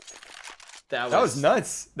 That was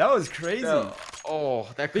nuts. That was crazy.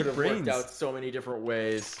 That could have worked out so many different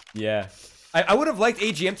ways. Yeah. I would have liked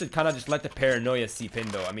AGM to kind of just let the paranoia seep in,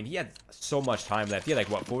 though. I mean, he had so much time left. He had, like,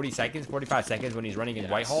 what, 40 seconds, 45 seconds when he's running in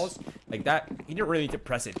Whitehalls? Like, that, he didn't really need to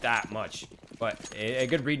press it that much. But a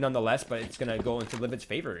good read nonetheless, but it's going to go into LiViD's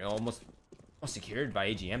favor. Almost secured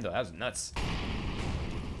by AGM, though. That was nuts.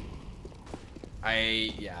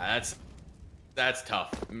 Yeah, That's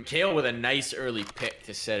tough. Mikhail with a nice early pick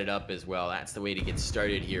to set it up as well. That's the way to get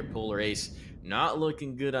started here. Polar Ace not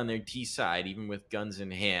looking good on their T side, even with guns in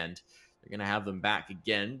hand. They're going to have them back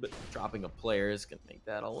again, but dropping a player is going to make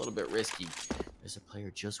that a little bit risky. There's a player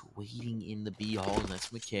just waiting in the B hall, and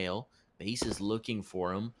that's Mikhail. Base is looking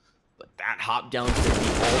for him, but that hop down is going to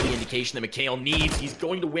be all the indication that Mikhail needs. He's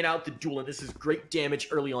going to win out the duel, and this is great damage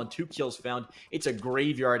early on. 2 kills found. It's a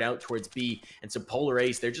graveyard out towards B, and some Polar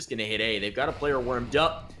Ace, they're just going to hit A. They've got a player warmed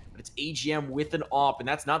up, but it's AGM with an AWP, and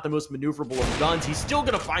that's not the most maneuverable of guns. He's still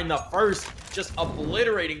going to find the first, just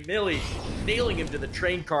obliterating Millie, nailing him to the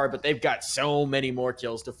train car, but they've got so many more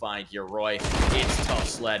kills to find here, Roy. It's tough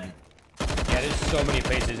sledding. Yeah, there's so many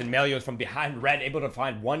places, and Melio's from behind red, able to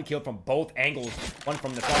find 1 kill from both angles, one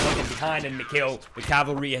from the front, one from behind, and Mikhail, the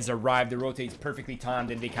cavalry has arrived. The rotate's perfectly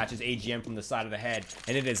timed, and they catches AGM from the side of the head,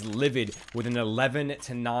 and it is LiViD with an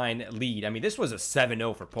 11-9 lead. I mean, this was a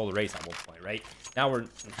 7-0 for Polar Ace at one point, right? Now we're,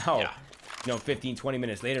 you know, 15, 20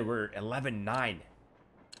 minutes later, we're 11-9.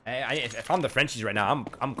 If I'm the Frenchies right now,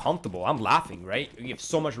 I'm comfortable. I'm laughing, right? You have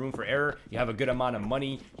so much room for error. You have a good amount of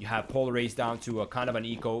money. You have Polar Ace down to a kind of an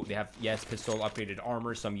eco. They have, yes, pistol, upgraded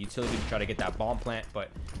armor, some utility to try to get that bomb plant. But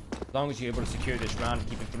as long as you're able to secure this round and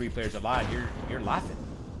keeping 3 players alive, you're laughing.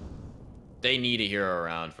 They need a hero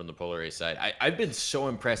around from the Polar Ace side. I've been so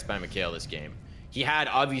impressed by Mikhail this game. He had,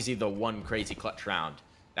 obviously, the one crazy clutch round.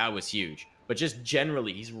 That was huge. But just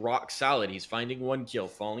generally, he's rock solid. He's finding 1 kill,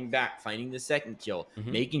 falling back, finding the 2nd kill,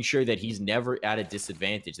 making sure that he's never at a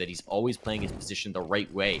disadvantage, that he's always playing his position the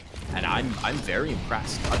right way. And I'm very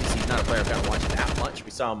impressed. Obviously, he's not a player I've got to watch that much.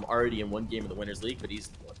 We saw him already in 1 game of the Winners League, but he's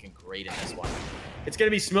looking great in this one. It's going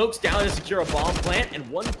to be Smokes down to secure a bomb plant, and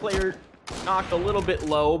 1 player knocked a little bit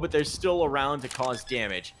low, but they're still around to cause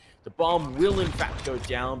damage. The bomb will, in fact, go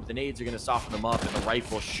down, but the nades are going to soften them up, and the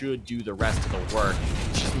rifle should do the rest of the work.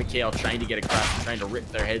 It's just Mikhail trying to get across and trying to rip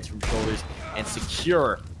their heads from shoulders and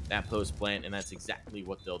secure that post plant, and that's exactly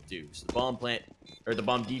what they'll do. So the bomb plant, or the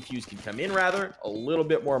bomb defuse can come in, rather. A little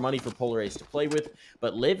bit more money for Polar Ace to play with,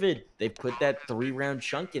 but LiViD, they've put that 3-round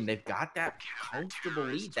chunk in. They've got that comfortable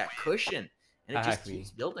lead, that cushion, and it just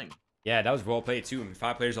keeps building. Yeah, that was well played, too. I mean,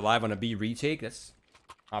 5 players alive on a B retake, that's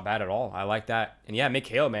not bad at all. I like that. And yeah,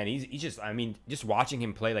 Mikhail, man, he's just, I mean, just watching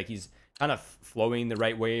him play, like, he's kind of flowing the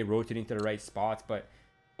right way, rotating to the right spots. But,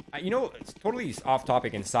 you know, it's totally off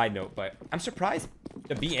topic and side note, but I'm surprised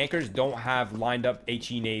the B anchors don't have lined up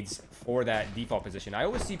HE nades for that default position. I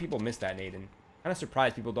always see people miss that nade, and kind of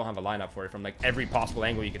surprised people don't have a lineup for it from, like, every possible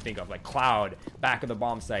angle you could think of, like Cloud, back of the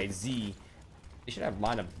bomb site, Z. They should have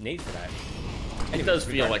lineup nades for that. Anyway, it does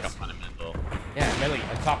feel like a fundamental. Yeah, Melly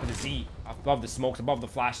on top of the Z, above the smokes, above the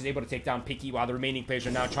flashes, able to take down Picky, while the remaining players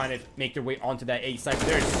are now trying to make their way onto that A site.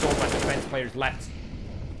 There's so much defense players left.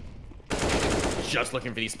 Just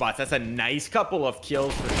looking for these spots. That's a nice couple of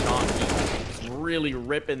kills for Sean. He's really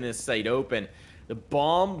ripping this site open. The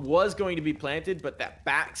bomb was going to be planted, but that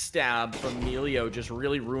backstab from Melio just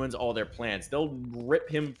really ruins all their plans. They'll rip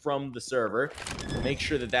him from the server to make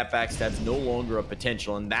sure that that backstab's no longer a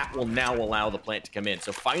potential, and that will now allow the plant to come in.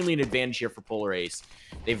 So finally an advantage here for Polar Ace.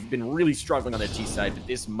 They've been really struggling on their T side, but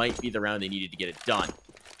this might be the round they needed to get it done.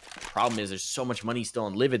 The problem is there's so much money still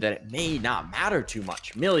on LiViD that it may not matter too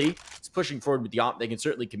much. Millie is pushing forward with the op. They can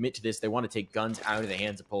certainly commit to this. They want to take guns out of the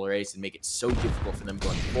hands of Polar Ace and make it so difficult for them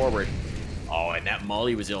going forward. Oh, and that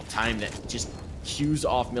molly was ill-timed. That just cues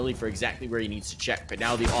off Millie for exactly where he needs to check. But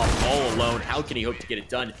now the off all alone. How can he hope to get it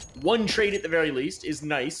done? 1 trade at the very least is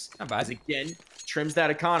nice. Not bad. As again, trims that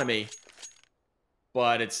economy.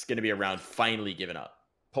 But it's going to be a round finally given up.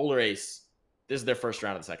 Polar Ace, this is their first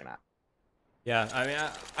round of the 2nd half. Yeah, I mean,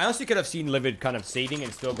 I honestly could have seen LiViD kind of saving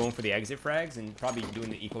and still going for the exit frags and probably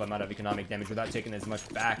doing the equal amount of economic damage without taking as much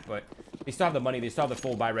back, but they still have the money, they still have the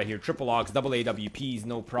full buy right here. Triple logs, double AWPs,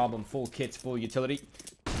 no problem, full kits, full utility.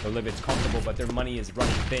 So LiViD's comfortable, but their money is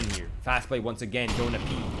running thin here. Fast play once again, going to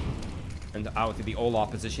P. And out to the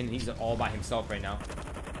Olaf position. He's all by himself right now.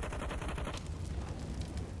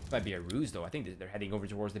 This might be a ruse, though. I think they're heading over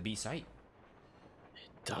towards the B site.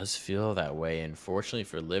 Does feel that way. Unfortunately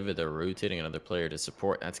for LiViD, they're rotating another player to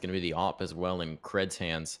support. That's going to be the op as well in Cred's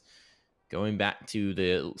hands. Going back to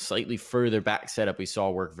the slightly further back setup we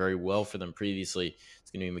saw work very well for them previously.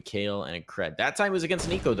 It's going to be Mikhail and Cred. That time was against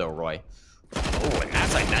Nico though, Roy. Oh, and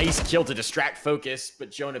that's a nice kill to distract focus,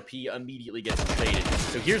 but Jonah P immediately gets traded.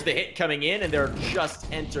 So here's the hit coming in, and they're just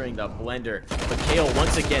entering the blender. Mikhail,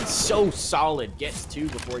 once again, so solid, gets 2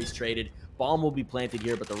 before he's traded. Bomb will be planted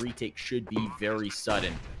here, but the retake should be very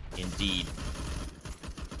sudden indeed.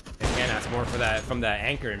 Can't ask more for that from the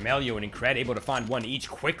anchor and Melio and Incred, able to find one each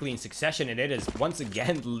quickly in succession, and it is once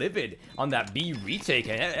again LiViD on that B retake,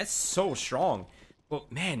 and that's so strong.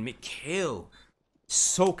 But man, Mikhail,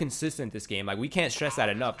 so consistent this game. Like, we can't stress that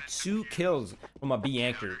enough. 2 kills from a B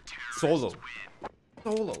anchor, solo.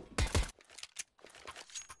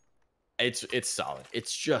 It's solid.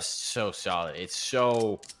 It's just so solid.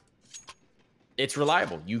 It's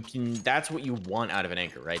reliable. That's what you want out of an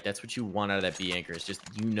anchor, right? That's what you want out of that B anchor. It's just,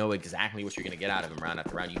 you know exactly what you're going to get out of him round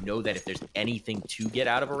after round. You know that if there's anything to get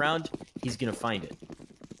out of a round, he's going to find it.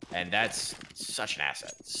 And that's such an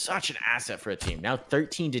asset. Such an asset for a team. Now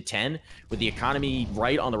 13-10 with the economy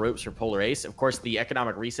right on the ropes for Polar Ace. Of course, the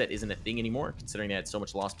economic reset isn't a thing anymore, considering they had so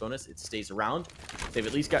much loss bonus. It stays around. They've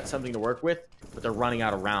at least got something to work with, but they're running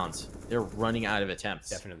out of rounds. They're running out of attempts.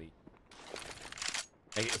 Definitely.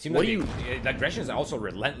 Like, it seems like the aggression is also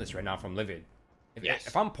relentless right now from LiViD.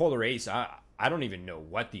 If I'm Polar Ace, I don't even know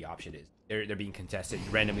what the option is. They're being contested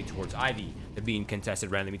randomly towards Ivy. They're being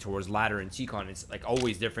contested randomly towards Ladder and T-Con. It's like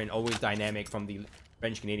always different, always dynamic from the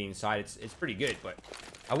French Canadian side. It's pretty good, but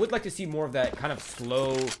I would like to see more of that kind of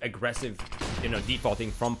slow, aggressive,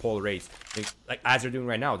 defaulting from Polar Ace. Like as they're doing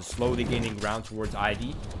right now, just slowly gaining ground towards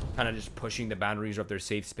Ivy, kind of just pushing the boundaries of their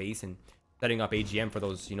safe space and setting up AGM for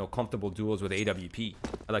those, comfortable duels with AWP.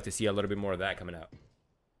 I'd like to see a little bit more of that coming out.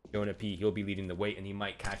 Jonah P, he'll be leading the weight, and he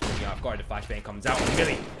might catch me off guard. The flashbang comes out, and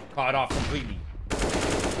really caught off completely.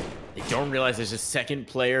 They don't realize there's a second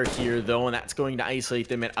player here, though, and that's going to isolate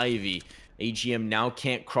them at Ivy. AGM now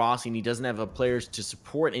can't cross, and he doesn't have players to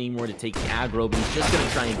support anymore to take the aggro, but he's just going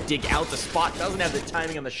to try and dig out the spot. Doesn't have the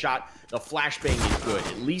timing on the shot. The flashbang is good.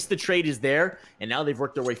 At least the trade is there, and now they've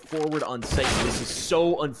worked their way forward on site. This is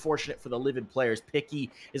so unfortunate for the LiViD players. Picky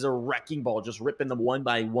is a wrecking ball, just ripping them one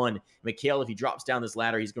by one. Mikhail, if he drops down this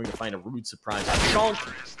ladder, he's going to find a rude surprise. Shonk,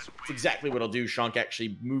 that's exactly what he'll do. Shonk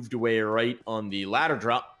actually moved away right on the ladder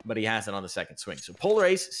drop, but he has it on the second swing. So Polar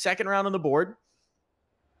Ace, second round on the board.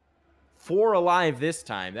 4 alive this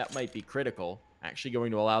time. That might be critical. Actually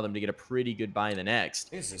going to allow them to get a pretty good buy in the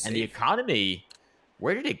next. And the economy,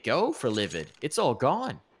 where did it go for LiViD? It's all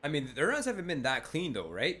gone. I mean, their rounds haven't been that clean, though,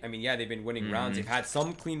 right? I mean, yeah, they've been winning rounds. They've had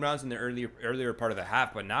some clean rounds in the earlier part of the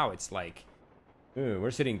half, but now it's like,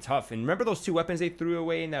 we're sitting tough. And remember those 2 weapons they threw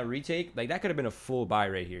away in that retake? Like, that could have been a full buy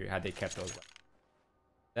right here had they kept those weapons.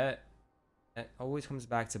 That always comes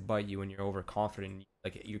back to bite you when you're overconfident.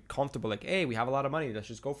 Like, you're comfortable, like, hey, we have a lot of money, let's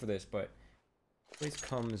just go for this. But it always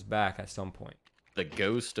comes back at some point. The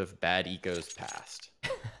ghost of bad ecos past.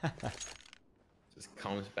 Just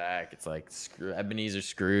comes back. It's like Ebenezer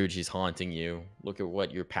Scrooge, he's haunting you. Look at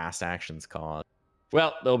what your past actions caused.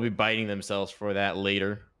 Well, they'll be biting themselves for that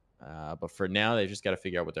later. But for now, they've just got to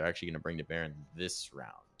figure out what they're actually going to bring to bear in this round.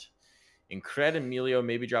 Incred and Melio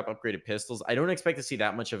maybe drop upgraded pistols. I don't expect to see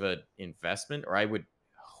that much of an investment, or I would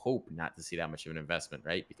hope not to see that much of an investment,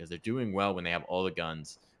 right? Because they're doing well when they have all the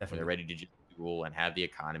guns, when they're ready to just duel and have the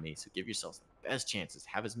economy. So give yourselves the best chances.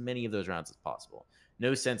 Have as many of those rounds as possible.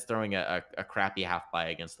 No sense throwing a crappy half buy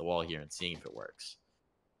against the wall here and seeing if it works.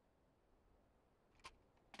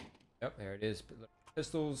 Yep, there it is.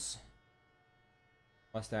 Pistols,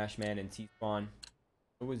 Mustache Man, and T-Spawn.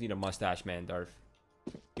 Always need a Mustache Man, Darf.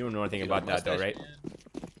 You don't know anything about that, though, right? Man.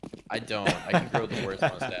 I don't. I can grow the worst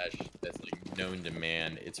mustache that's like known to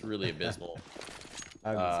man. It's really abysmal.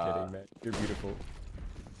 I'm just kidding, man. You're beautiful.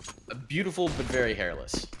 Beautiful, but very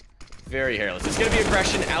hairless. Very hairless. It's going to be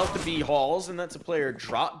aggression out the B halls, and that's a player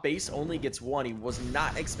drop. Base only gets 1. He was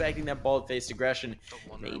not expecting that ball-faced aggression.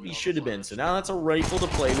 Maybe should have been. So now that's a rifle to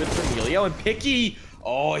play with for Melio. And Picky,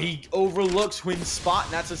 oh, he overlooks Wynn's spot,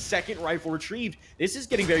 and that's a second rifle retrieved. This is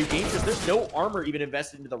getting very dangerous. There's no armor even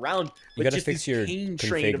invested into the round, but just this pain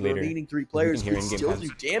train of the remaining 3 players can still do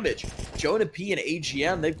damage. Jonah P and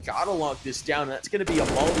AGM, they've got to lock this down, and that's going to be a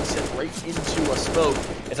molly set right into a smoke.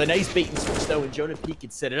 It's a nice bait and switch, though, and Jonah P can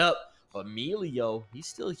set it up. But Melio, he's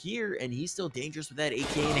still here, and he's still dangerous with that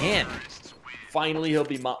AK in hand. Finally, he'll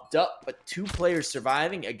be mopped up, but 2 players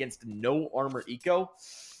surviving against no armor eco.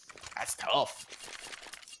 That's tough.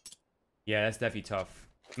 Yeah, that's definitely tough.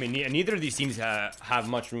 I mean, neither of these teams have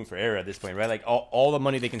much room for error at this point, right? Like, all the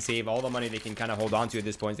money they can save, all the money they can kind of hold on to at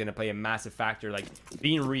this point is going to play a massive factor. Like,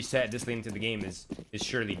 being reset this late into the game is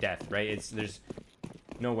surely death, right? There's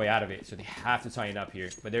no way out of it, so they have to tighten up here.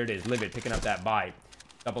 But there it is, LiViD picking up that buy.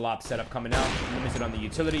 Double op setup coming out, limited on the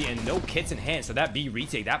utility, and no kits in hand. So that B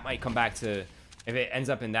retake, that might come back to, if it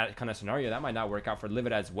ends up in that kind of scenario, that might not work out for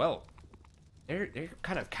LiViD as well. They're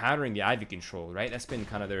kind of countering the Ivy control, right? That's been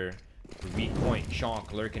kind of their Weak point.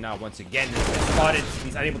 Shonk lurking out once again. Spotted.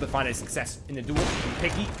 He's unable to find a success in the duel. And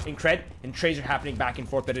Picky and Cred and Tracer happening back and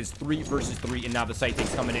forth. That is 3 versus 3, and now the side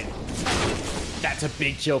takes coming in. That's a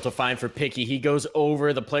big kill to find for Picky. He goes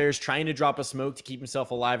over. The player's trying to drop a smoke to keep himself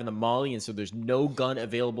alive in the molly, and so there's no gun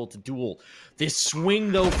available to duel. This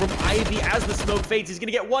swing, though, from Ivy as the smoke fades. He's going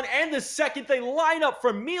to get one and the second. They line up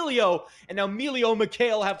for Melio, and now Melio and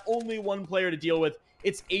Mikael have only one player to deal with.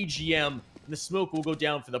 It's AGM. And the smoke will go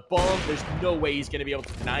down for the bomb. There's no way he's going to be able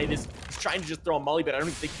to deny this. He's trying to just throw a molly, but I don't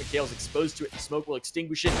even think Mikael's exposed to it. The smoke will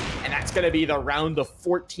extinguish it, and that's going to be the round, the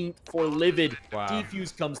 14th for LiViD. Wow.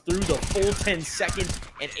 Defuse comes through the full 10 seconds,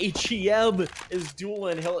 and HEM is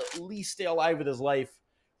dueling. He'll at least stay alive with his life,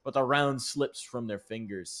 but the round slips from their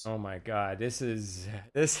fingers. Oh my god, this.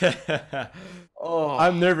 Oh,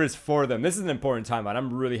 I'm nervous for them. This is an important timeout.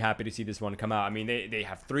 I'm really happy to see this one come out. I mean, they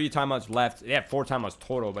have 3 timeouts left. They have 4 timeouts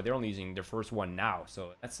total, but they're only using their first one now,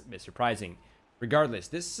 so that's a bit surprising. Regardless,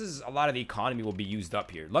 this is a lot of the economy will be used up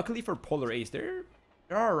here. Luckily for Polar Ace, they're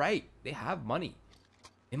all right. They have money.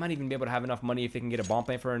 They might even be able to have enough money if they can get a bomb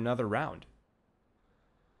plan for another round.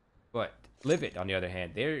 But LiViD, on the other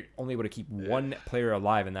hand, they're only able to keep 1 player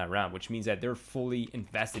alive in that round, which means that they're fully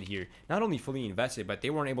invested here. Not only fully invested, but they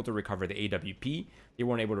weren't able to recover the AWP. They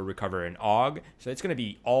weren't able to recover an AUG. So it's going to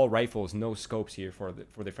be all rifles, no scopes here for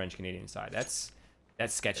the French-Canadian side. That's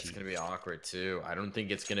sketchy. It's going to be awkward, too. I don't think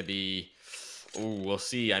it's going to be... Oh, we'll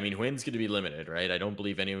see. I mean, Huynn's going to be limited, right? I don't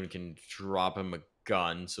believe anyone can drop him a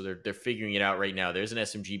gun, so they're figuring it out right now. There's an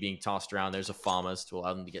SMG being tossed around. There's a FAMAS to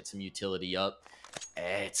allow them to get some utility up.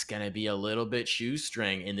 It's going to be a little bit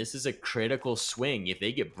shoestring, and this is a critical swing. If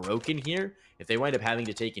they get broken here, if they wind up having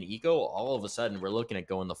to take an eco, all of a sudden we're looking at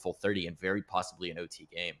going the full 30 and very possibly an OT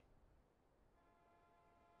game.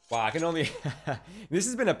 Wow, I can only... This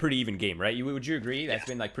has been a pretty even game, right? Would you agree? That's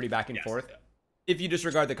been like pretty back and forth. If you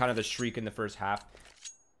disregard the kind of the streak in the first half.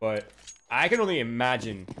 But I can only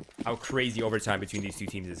imagine how crazy overtime between these two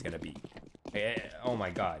teams is going to be. Oh my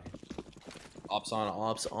god. Ops on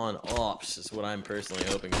ops on ops is what I'm personally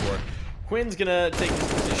hoping for. Quinn's gonna take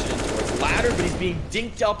his position towards ladder, but he's being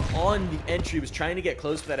dinked up on the entry. He was trying to get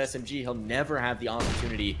close to that SMG. He'll never have the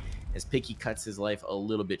opportunity as Picky cuts his life a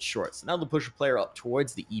little bit short. So now they'll push a player up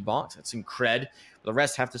towards the E-bot. That's some cred. The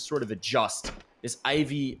rest have to sort of adjust. This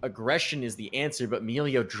Ivy aggression is the answer, but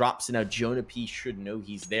Melio drops, and now Jonah P should know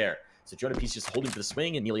he's there. So Jonah P's just holding for the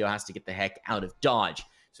swing, and Melio has to get the heck out of dodge.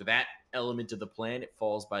 So that element of the plan, it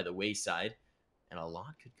falls by the wayside. And a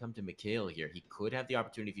lot could come to Mikael here. He could have the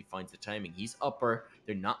opportunity if he finds the timing. He's upper.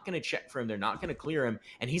 They're not going to check for him. They're not going to clear him.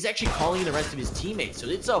 And he's actually calling the rest of his teammates. So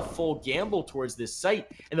it's a full gamble towards this site.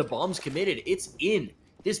 And the bomb's committed. It's in.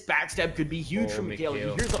 This backstab could be huge for Mikael. He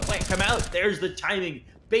hears the flank come out. There's the timing.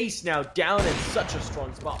 Base now down in such a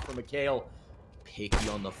strong spot for Mikael. Picky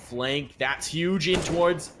on the flank. That's huge in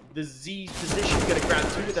towards the Z position. He's going to grab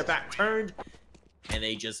 2 with their back turned. And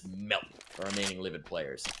they just melt the remaining LiViD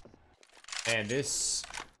players. And this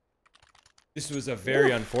was a very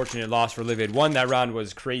unfortunate loss for LiViD. One, that round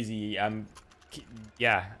was crazy.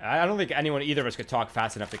 Yeah, I don't think either of us could talk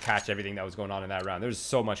fast enough to catch everything that was going on in that round. There's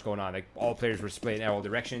so much going on. Like, all players were split in all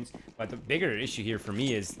directions. But the bigger issue here for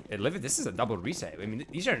me is at LiViD, this is a double reset. I mean,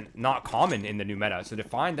 these are not common in the new meta. So to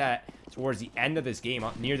find that towards the end of this game,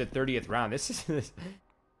 near the 30th round, this is...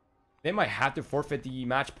 They might have to forfeit the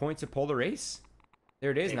match points to Polar Ace. There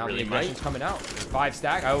it is. Now the aggression's coming out. 5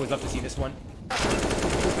 stack. I always love to see this one.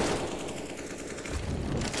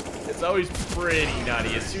 It's always pretty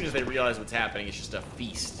nutty. As soon as they realize what's happening, it's just a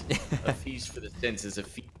feast. A feast for the senses, a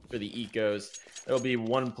feast for the ecos. There'll be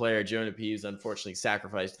one player, Jonah P, who's unfortunately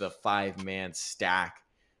sacrificed to the 5-man stack.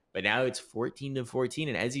 But now it's 14-14.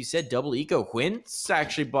 And as you said, double eco. Huynn's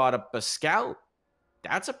actually bought up a scout.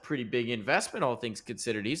 That's a pretty big investment, all things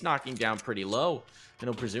considered. He's knocking down pretty low, and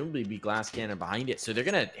he'll presumably be glass cannon behind it. So they're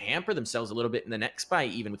going to hamper themselves a little bit in the next buy,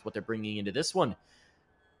 even with what they're bringing into this one.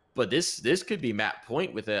 But this could be map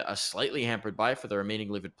point with a slightly hampered buy for the remaining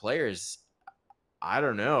LiViD players. I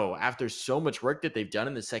don't know. After so much work that they've done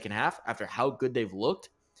in the second half, after how good they've looked,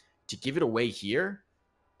 to give it away here,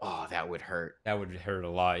 oh, that would hurt. That would hurt a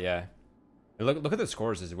lot, yeah. Look at the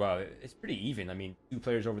scores as well. It's pretty even. I mean, 2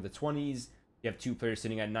 players over the 20s. You have 2 players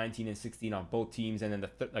sitting at 19 and 16 on both teams, and then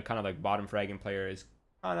the kind of like bottom fragging player is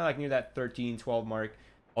kind of like near that 13, 12 mark.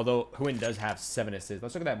 Although Huynh does have 7 assists.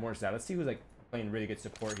 Let's look at that more stat. Let's see who's like playing really good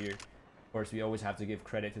support here. Of course, we always have to give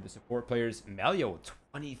credit to the support players. Melio,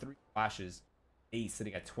 23 flashes. Ace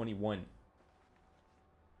sitting at 21.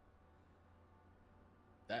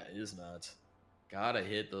 That is nuts. Gotta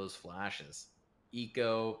hit those flashes.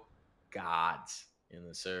 Eco gods in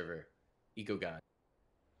the server. Eco god.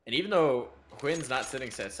 And even though Quinn's not sitting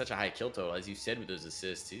at such a high kill total, as you said with those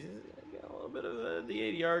assists, he's got a little bit of the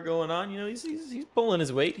ADR going on. You know, he's pulling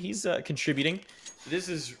his weight. He's contributing. This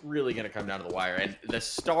is really going to come down to the wire. And the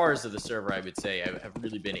stars of the server, I would say, have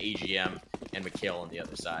really been AGM and Mikhail on the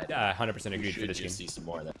other side. Yeah, 100% agreed for this game. See some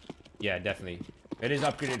more of that. Yeah, definitely. It is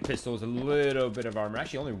upgraded pistols, a little bit of armor.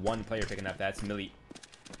 Actually, only one player picking up that. It's Millie.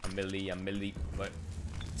 A Millie. But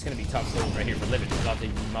it's going to be tough going right here for LiViD. Lots of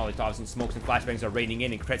Molotovs and smokes and flashbangs are raining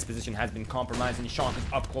in, and Kret's position has been compromised, and Shank is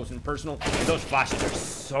up close and personal, and those flashes are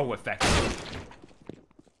so effective.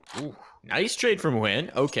 Ooh, nice trade from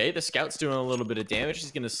Win. Okay, the scout's doing a little bit of damage.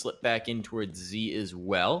 He's going to slip back in towards Z as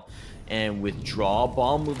well. And withdraw.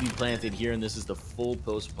 Bomb will be planted here, and this is the full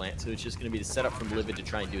post plant. So it's just going to be the setup from LiViD to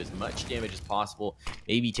try and do as much damage as possible.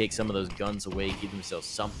 Maybe take some of those guns away, give themselves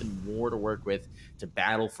something more to work with to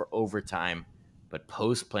battle for overtime. But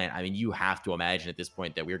post plant, I mean, you have to imagine at this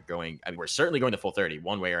point that we're certainly going to full 30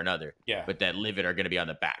 one way or another. Yeah. But that LiViD are going to be on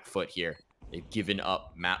the back foot here. They've given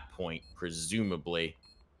up map point, presumably.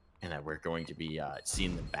 And that we're going to be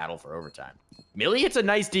seeing the battle for overtime. Millie hits a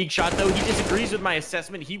nice deke shot, though. He disagrees with my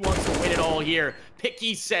assessment. He wants to win it all here.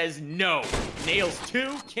 Picky says no. Nails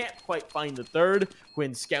 2. Can't quite find the 3rd.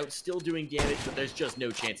 Quinn Scout still doing damage, but there's just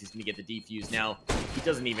no chance he's going to get the defuse now. He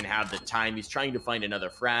doesn't even have the time. He's trying to find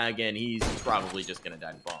another frag, and he's probably just going to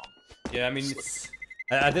die to bomb. Yeah, I mean,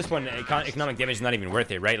 at this point, economic damage is not even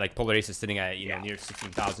worth it, right? Like, Polar Ace is sitting at, you know, near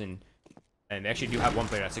 16,000. And they actually do have one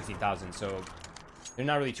player at 16,000, so they're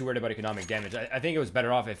not really too worried about economic damage. I think it was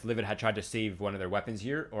better off if LiViD had tried to save one of their weapons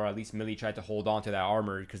here, or at least Millie tried to hold on to that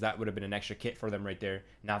armor, because that would have been an extra kit for them right there.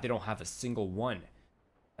 Now they don't have a single one.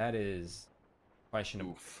 That is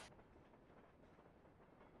questionable. Oof.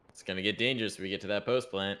 It's going to get dangerous when we get to that post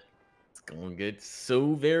plant. It's going to get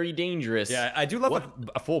so very dangerous. Yeah, I do love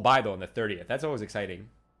a full buy, though, on the 30th. That's always exciting.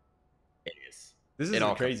 It is. This is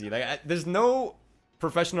crazy. Like, there's no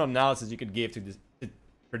professional analysis you could give to this.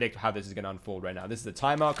 Predict how this is going to unfold right now. This is a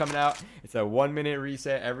timeout coming out. It's a 1-minute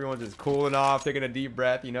reset. Everyone's just cooling off, taking a deep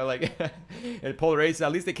breath, you know, like and Polar Ace,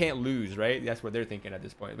 at least they can't lose, right? That's what they're thinking at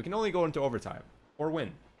this point. We can only go into overtime or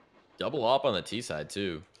win. Double op on the T side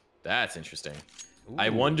too. That's interesting. Ooh, I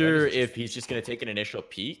wonder if he's just going to take an initial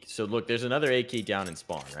peek. So look, there's another AK down in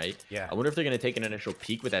spawn, right? Yeah. I wonder if they're going to take an initial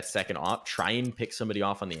peek with that second op, try and pick somebody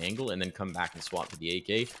off on the angle, and then come back and swap to the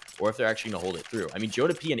AK, or if they're actually going to hold it through. I mean,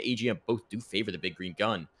 Joda P and AGM both do favor the big green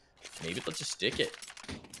gun. Maybe let's just stick it.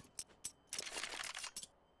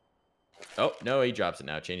 Oh, no, he drops it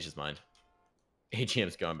now. Changed his mind.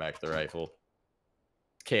 AGM's going back to the rifle.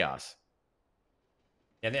 Chaos.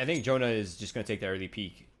 Yeah, I think Jonah is just going to take the early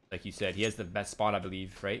peek. Like you said, he has the best spot, I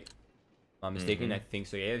believe, right? If I'm mistaken, I think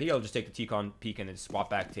so. Yeah, I think I'll just take the T-Con peek and then swap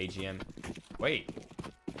back to AGM. Wait.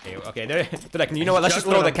 Okay, they're like, you know what? Let's just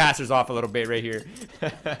throw the casters off a little bit right here.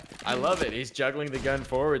 I love it. He's juggling the gun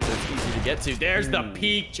forward, so it's easy to get to. There's the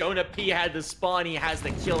peek. Jonah P had the spawn. He has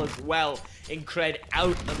the kill as well. And Cred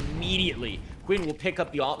out immediately. Quinn will pick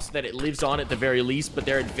up the op so that it lives on at the very least, but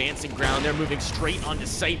they're advancing ground. They're moving straight onto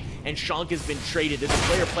site, and Shank has been traded. There's a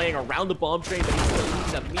player playing around the bomb train, but he's going to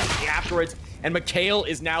lose immediately afterwards. And Mikhail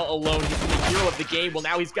is now alone. He's the hero of the game. Well,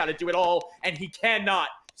 now he's got to do it all, and he cannot.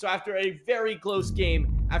 So after a very close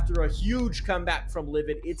game, after a huge comeback from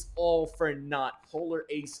LiViD, it's all for naught. Polar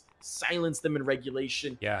Ace silenced them in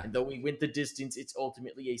regulation. Yeah. And though we went the distance, it's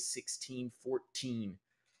ultimately a 16-14.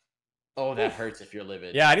 Oh, that hurts if you're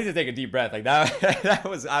LiViD. Yeah, I need to take a deep breath. Like, that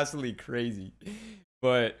was absolutely crazy.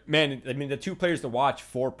 But, man, I mean, the two players to watch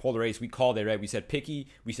for Polar Ace, we called it, right? We said Picky,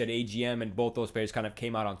 we said AGM, and both those players kind of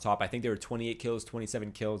came out on top. I think they were 28 kills,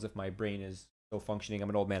 27 kills, if my brain is still functioning. I'm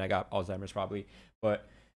an old man. I got Alzheimer's probably. But,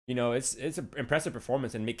 you know, it's an impressive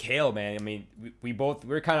performance. And Mikhail, man, I mean,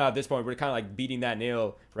 we're kind of, at this point, we're kind of like beating that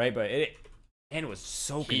nail, right? But it was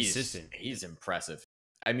so consistent. He's impressive.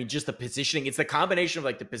 I mean, just the positioning. It's the combination of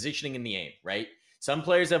like the positioning and the aim, right? Some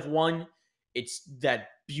players have one. It's that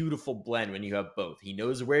beautiful blend when you have both. He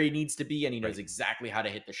knows where he needs to be, and he knows exactly how to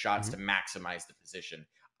hit the shots to maximize the position.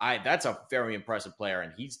 That's a very impressive player,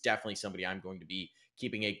 and he's definitely somebody I'm going to be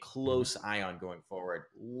keeping a close eye on going forward.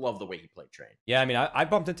 Love the way he played Train. Yeah, I mean, I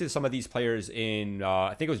bumped into some of these players in,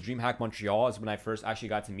 I think it was DreamHack Montreal is when I first actually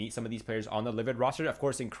got to meet some of these players on the LiViD roster. Of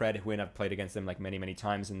course, in Cred, when I've played against them like many, many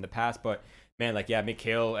times in the past. But, man, like, yeah,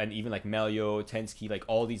 Mikhail and even like Melio, Tensky, like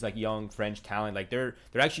all these like young French talent, like they're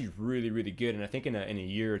actually really, really good. And I think in a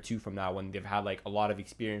year or two from now, when they've had like a lot of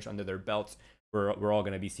experience under their belts, we're all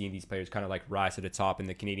going to be seeing these players kind of like rise to the top in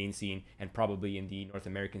the Canadian scene and probably in the North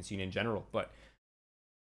American scene in general. But,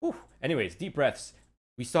 whew. Anyways, deep breaths.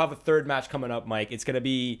 We still have a third match coming up, Mike. It's gonna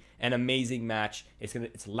be an amazing match.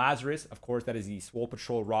 It's Lazarus, of course. That is the Swole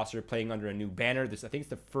Patrol roster playing under a new banner. This, I think, it's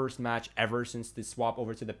the first match ever since the swap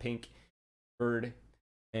over to the pink bird,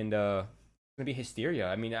 and it's gonna be Hysteria.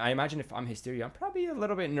 I mean, I imagine if I'm Hysteria, I'm probably a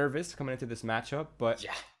little bit nervous coming into this matchup, but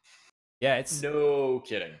yeah, it's no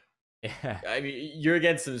kidding. Yeah. I mean, you're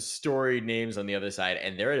against some storied names on the other side,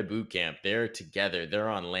 and they're at a boot camp. They're together. They're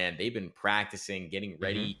on land. They've been practicing, getting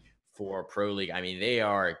ready for Pro League. I mean, they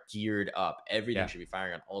are geared up. Everything should be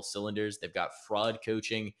firing on all cylinders. They've got fraud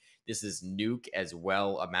coaching. This is Nuke as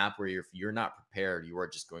well, a map where if you're not prepared, you are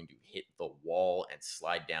just going to hit the wall and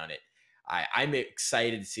slide down it. I'm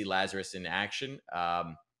excited to see Lazarus in action.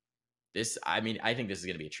 I think this is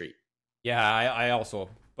going to be a treat. Yeah, I also.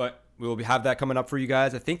 But we will have that coming up for you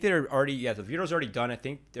guys. I think they're already, the video's already done. I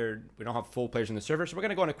think we don't have full players in the server. So we're going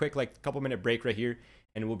to go on a quick, couple-minute break right here.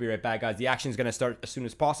 And we'll be right back, guys. The action's going to start as soon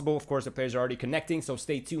as possible. Of course, the players are already connecting. So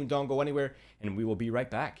stay tuned. Don't go anywhere. And we will be right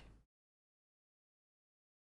back.